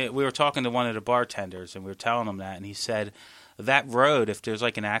talking. We were talking to one of the bartenders, and we were telling him that, and he said that road, if there's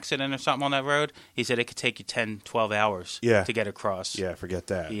like an accident or something on that road, he said it could take you 10, 12 hours Yeah. to get across. Yeah, forget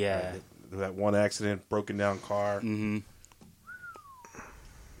that. Yeah. That one accident, broken down car. Mm-hmm.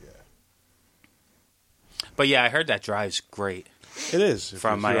 Yeah, But yeah, I heard that drive's great it is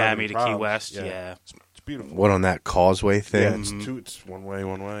from If you're Miami having to Key problems, West. Yeah. It's beautiful. What, on that causeway Yeah, thing? it's one way.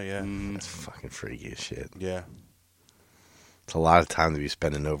 Yeah, It's fucking freaky as shit. yeah, It's a lot of time to be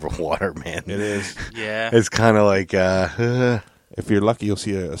spending over water, man. it is. Yeah. It's kind of like, If you're lucky, you'll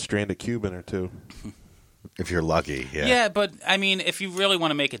see a stranded Cuban or two. if you're lucky, yeah. Yeah, but I mean, if you really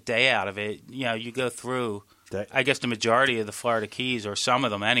want to make a day out of it, you go through. I guess the majority of the Florida Keys, or some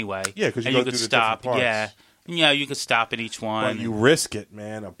of them anyway. Yeah, 'cause you and go you could through the stop. different Yeah, parts. you could stop at each one. But you risk it,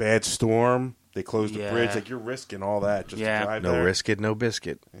 man. A bad storm, they close the Yeah. bridge. Like you're risking all that just to drive No there. risk it, no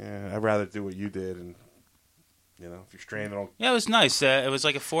biscuit. Yeah, I'd rather do what you did, and if you're stranded on Yeah, it was nice. It was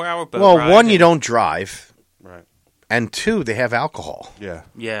like a 4-hour boat Well, ride. one, you don't drive, right. and two, they have alcohol. Yeah,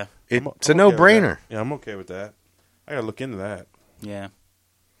 Yeah, It's I'm a okay with no-brainer. that. Yeah, I'm okay with that. I gotta look into that. yeah,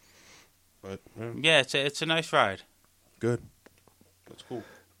 But yeah. It's a nice ride. good. That's cool.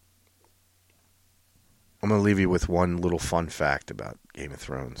 I'm going to leave you with one little fun fact about Game of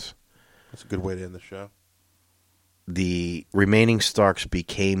Thrones. That's a good way to end the show. The remaining Starks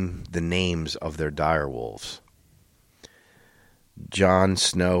became the names of their direwolves. Jon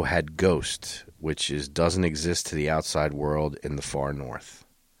Snow had Ghost, which doesn't exist to the outside world in the far north.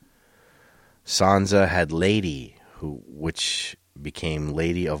 Sansa had Lady, which became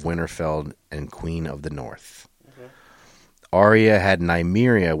Lady of Winterfell and Queen of the North. Arya had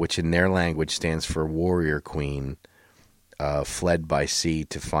Nymeria, which in their language stands for Warrior Queen, fled by sea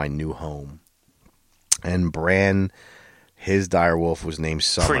to find new home. And Bran, his direwolf was named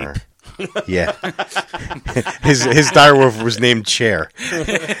Summer. Yeah. his direwolf was named Chair.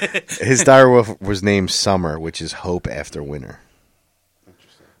 His direwolf was named Summer, which is hope after winter.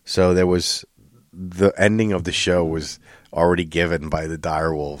 So there was the ending of the show was already given by the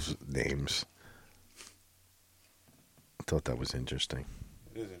direwolves' names. I thought that was interesting.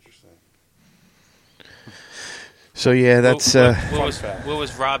 It is interesting. So yeah, that's What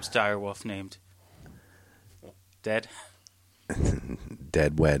was Rob's direwolf named? Dead.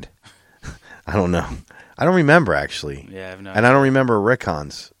 Dead Wed. I don't know. I don't remember actually. Yeah, I have no. And I don't remember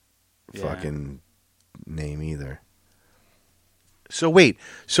Rickon's Yeah. fucking name either. So wait,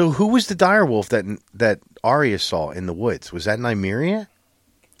 so who was the direwolf that Arya saw in the woods? Was that Nymeria?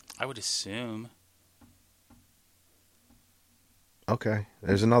 I would assume. Okay,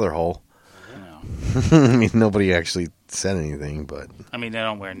 there's another hole. No. I mean, nobody actually said anything, but I mean, they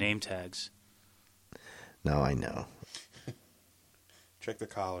don't wear name tags. no, I know. Check the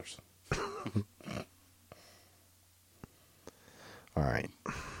collars. All right.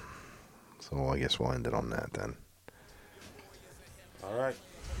 So I guess we'll end it on that then. All right.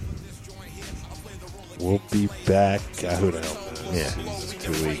 We'll be back. Who the hell knows? Yeah, Jesus,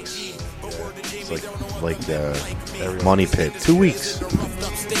 2 weeks. It's like the money pit. 2 weeks. All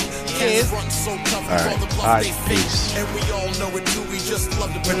right. Peace. And we all know it too, we just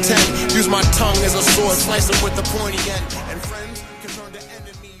love to pretend. Use my tongue as a sword, slice it with the pointy end.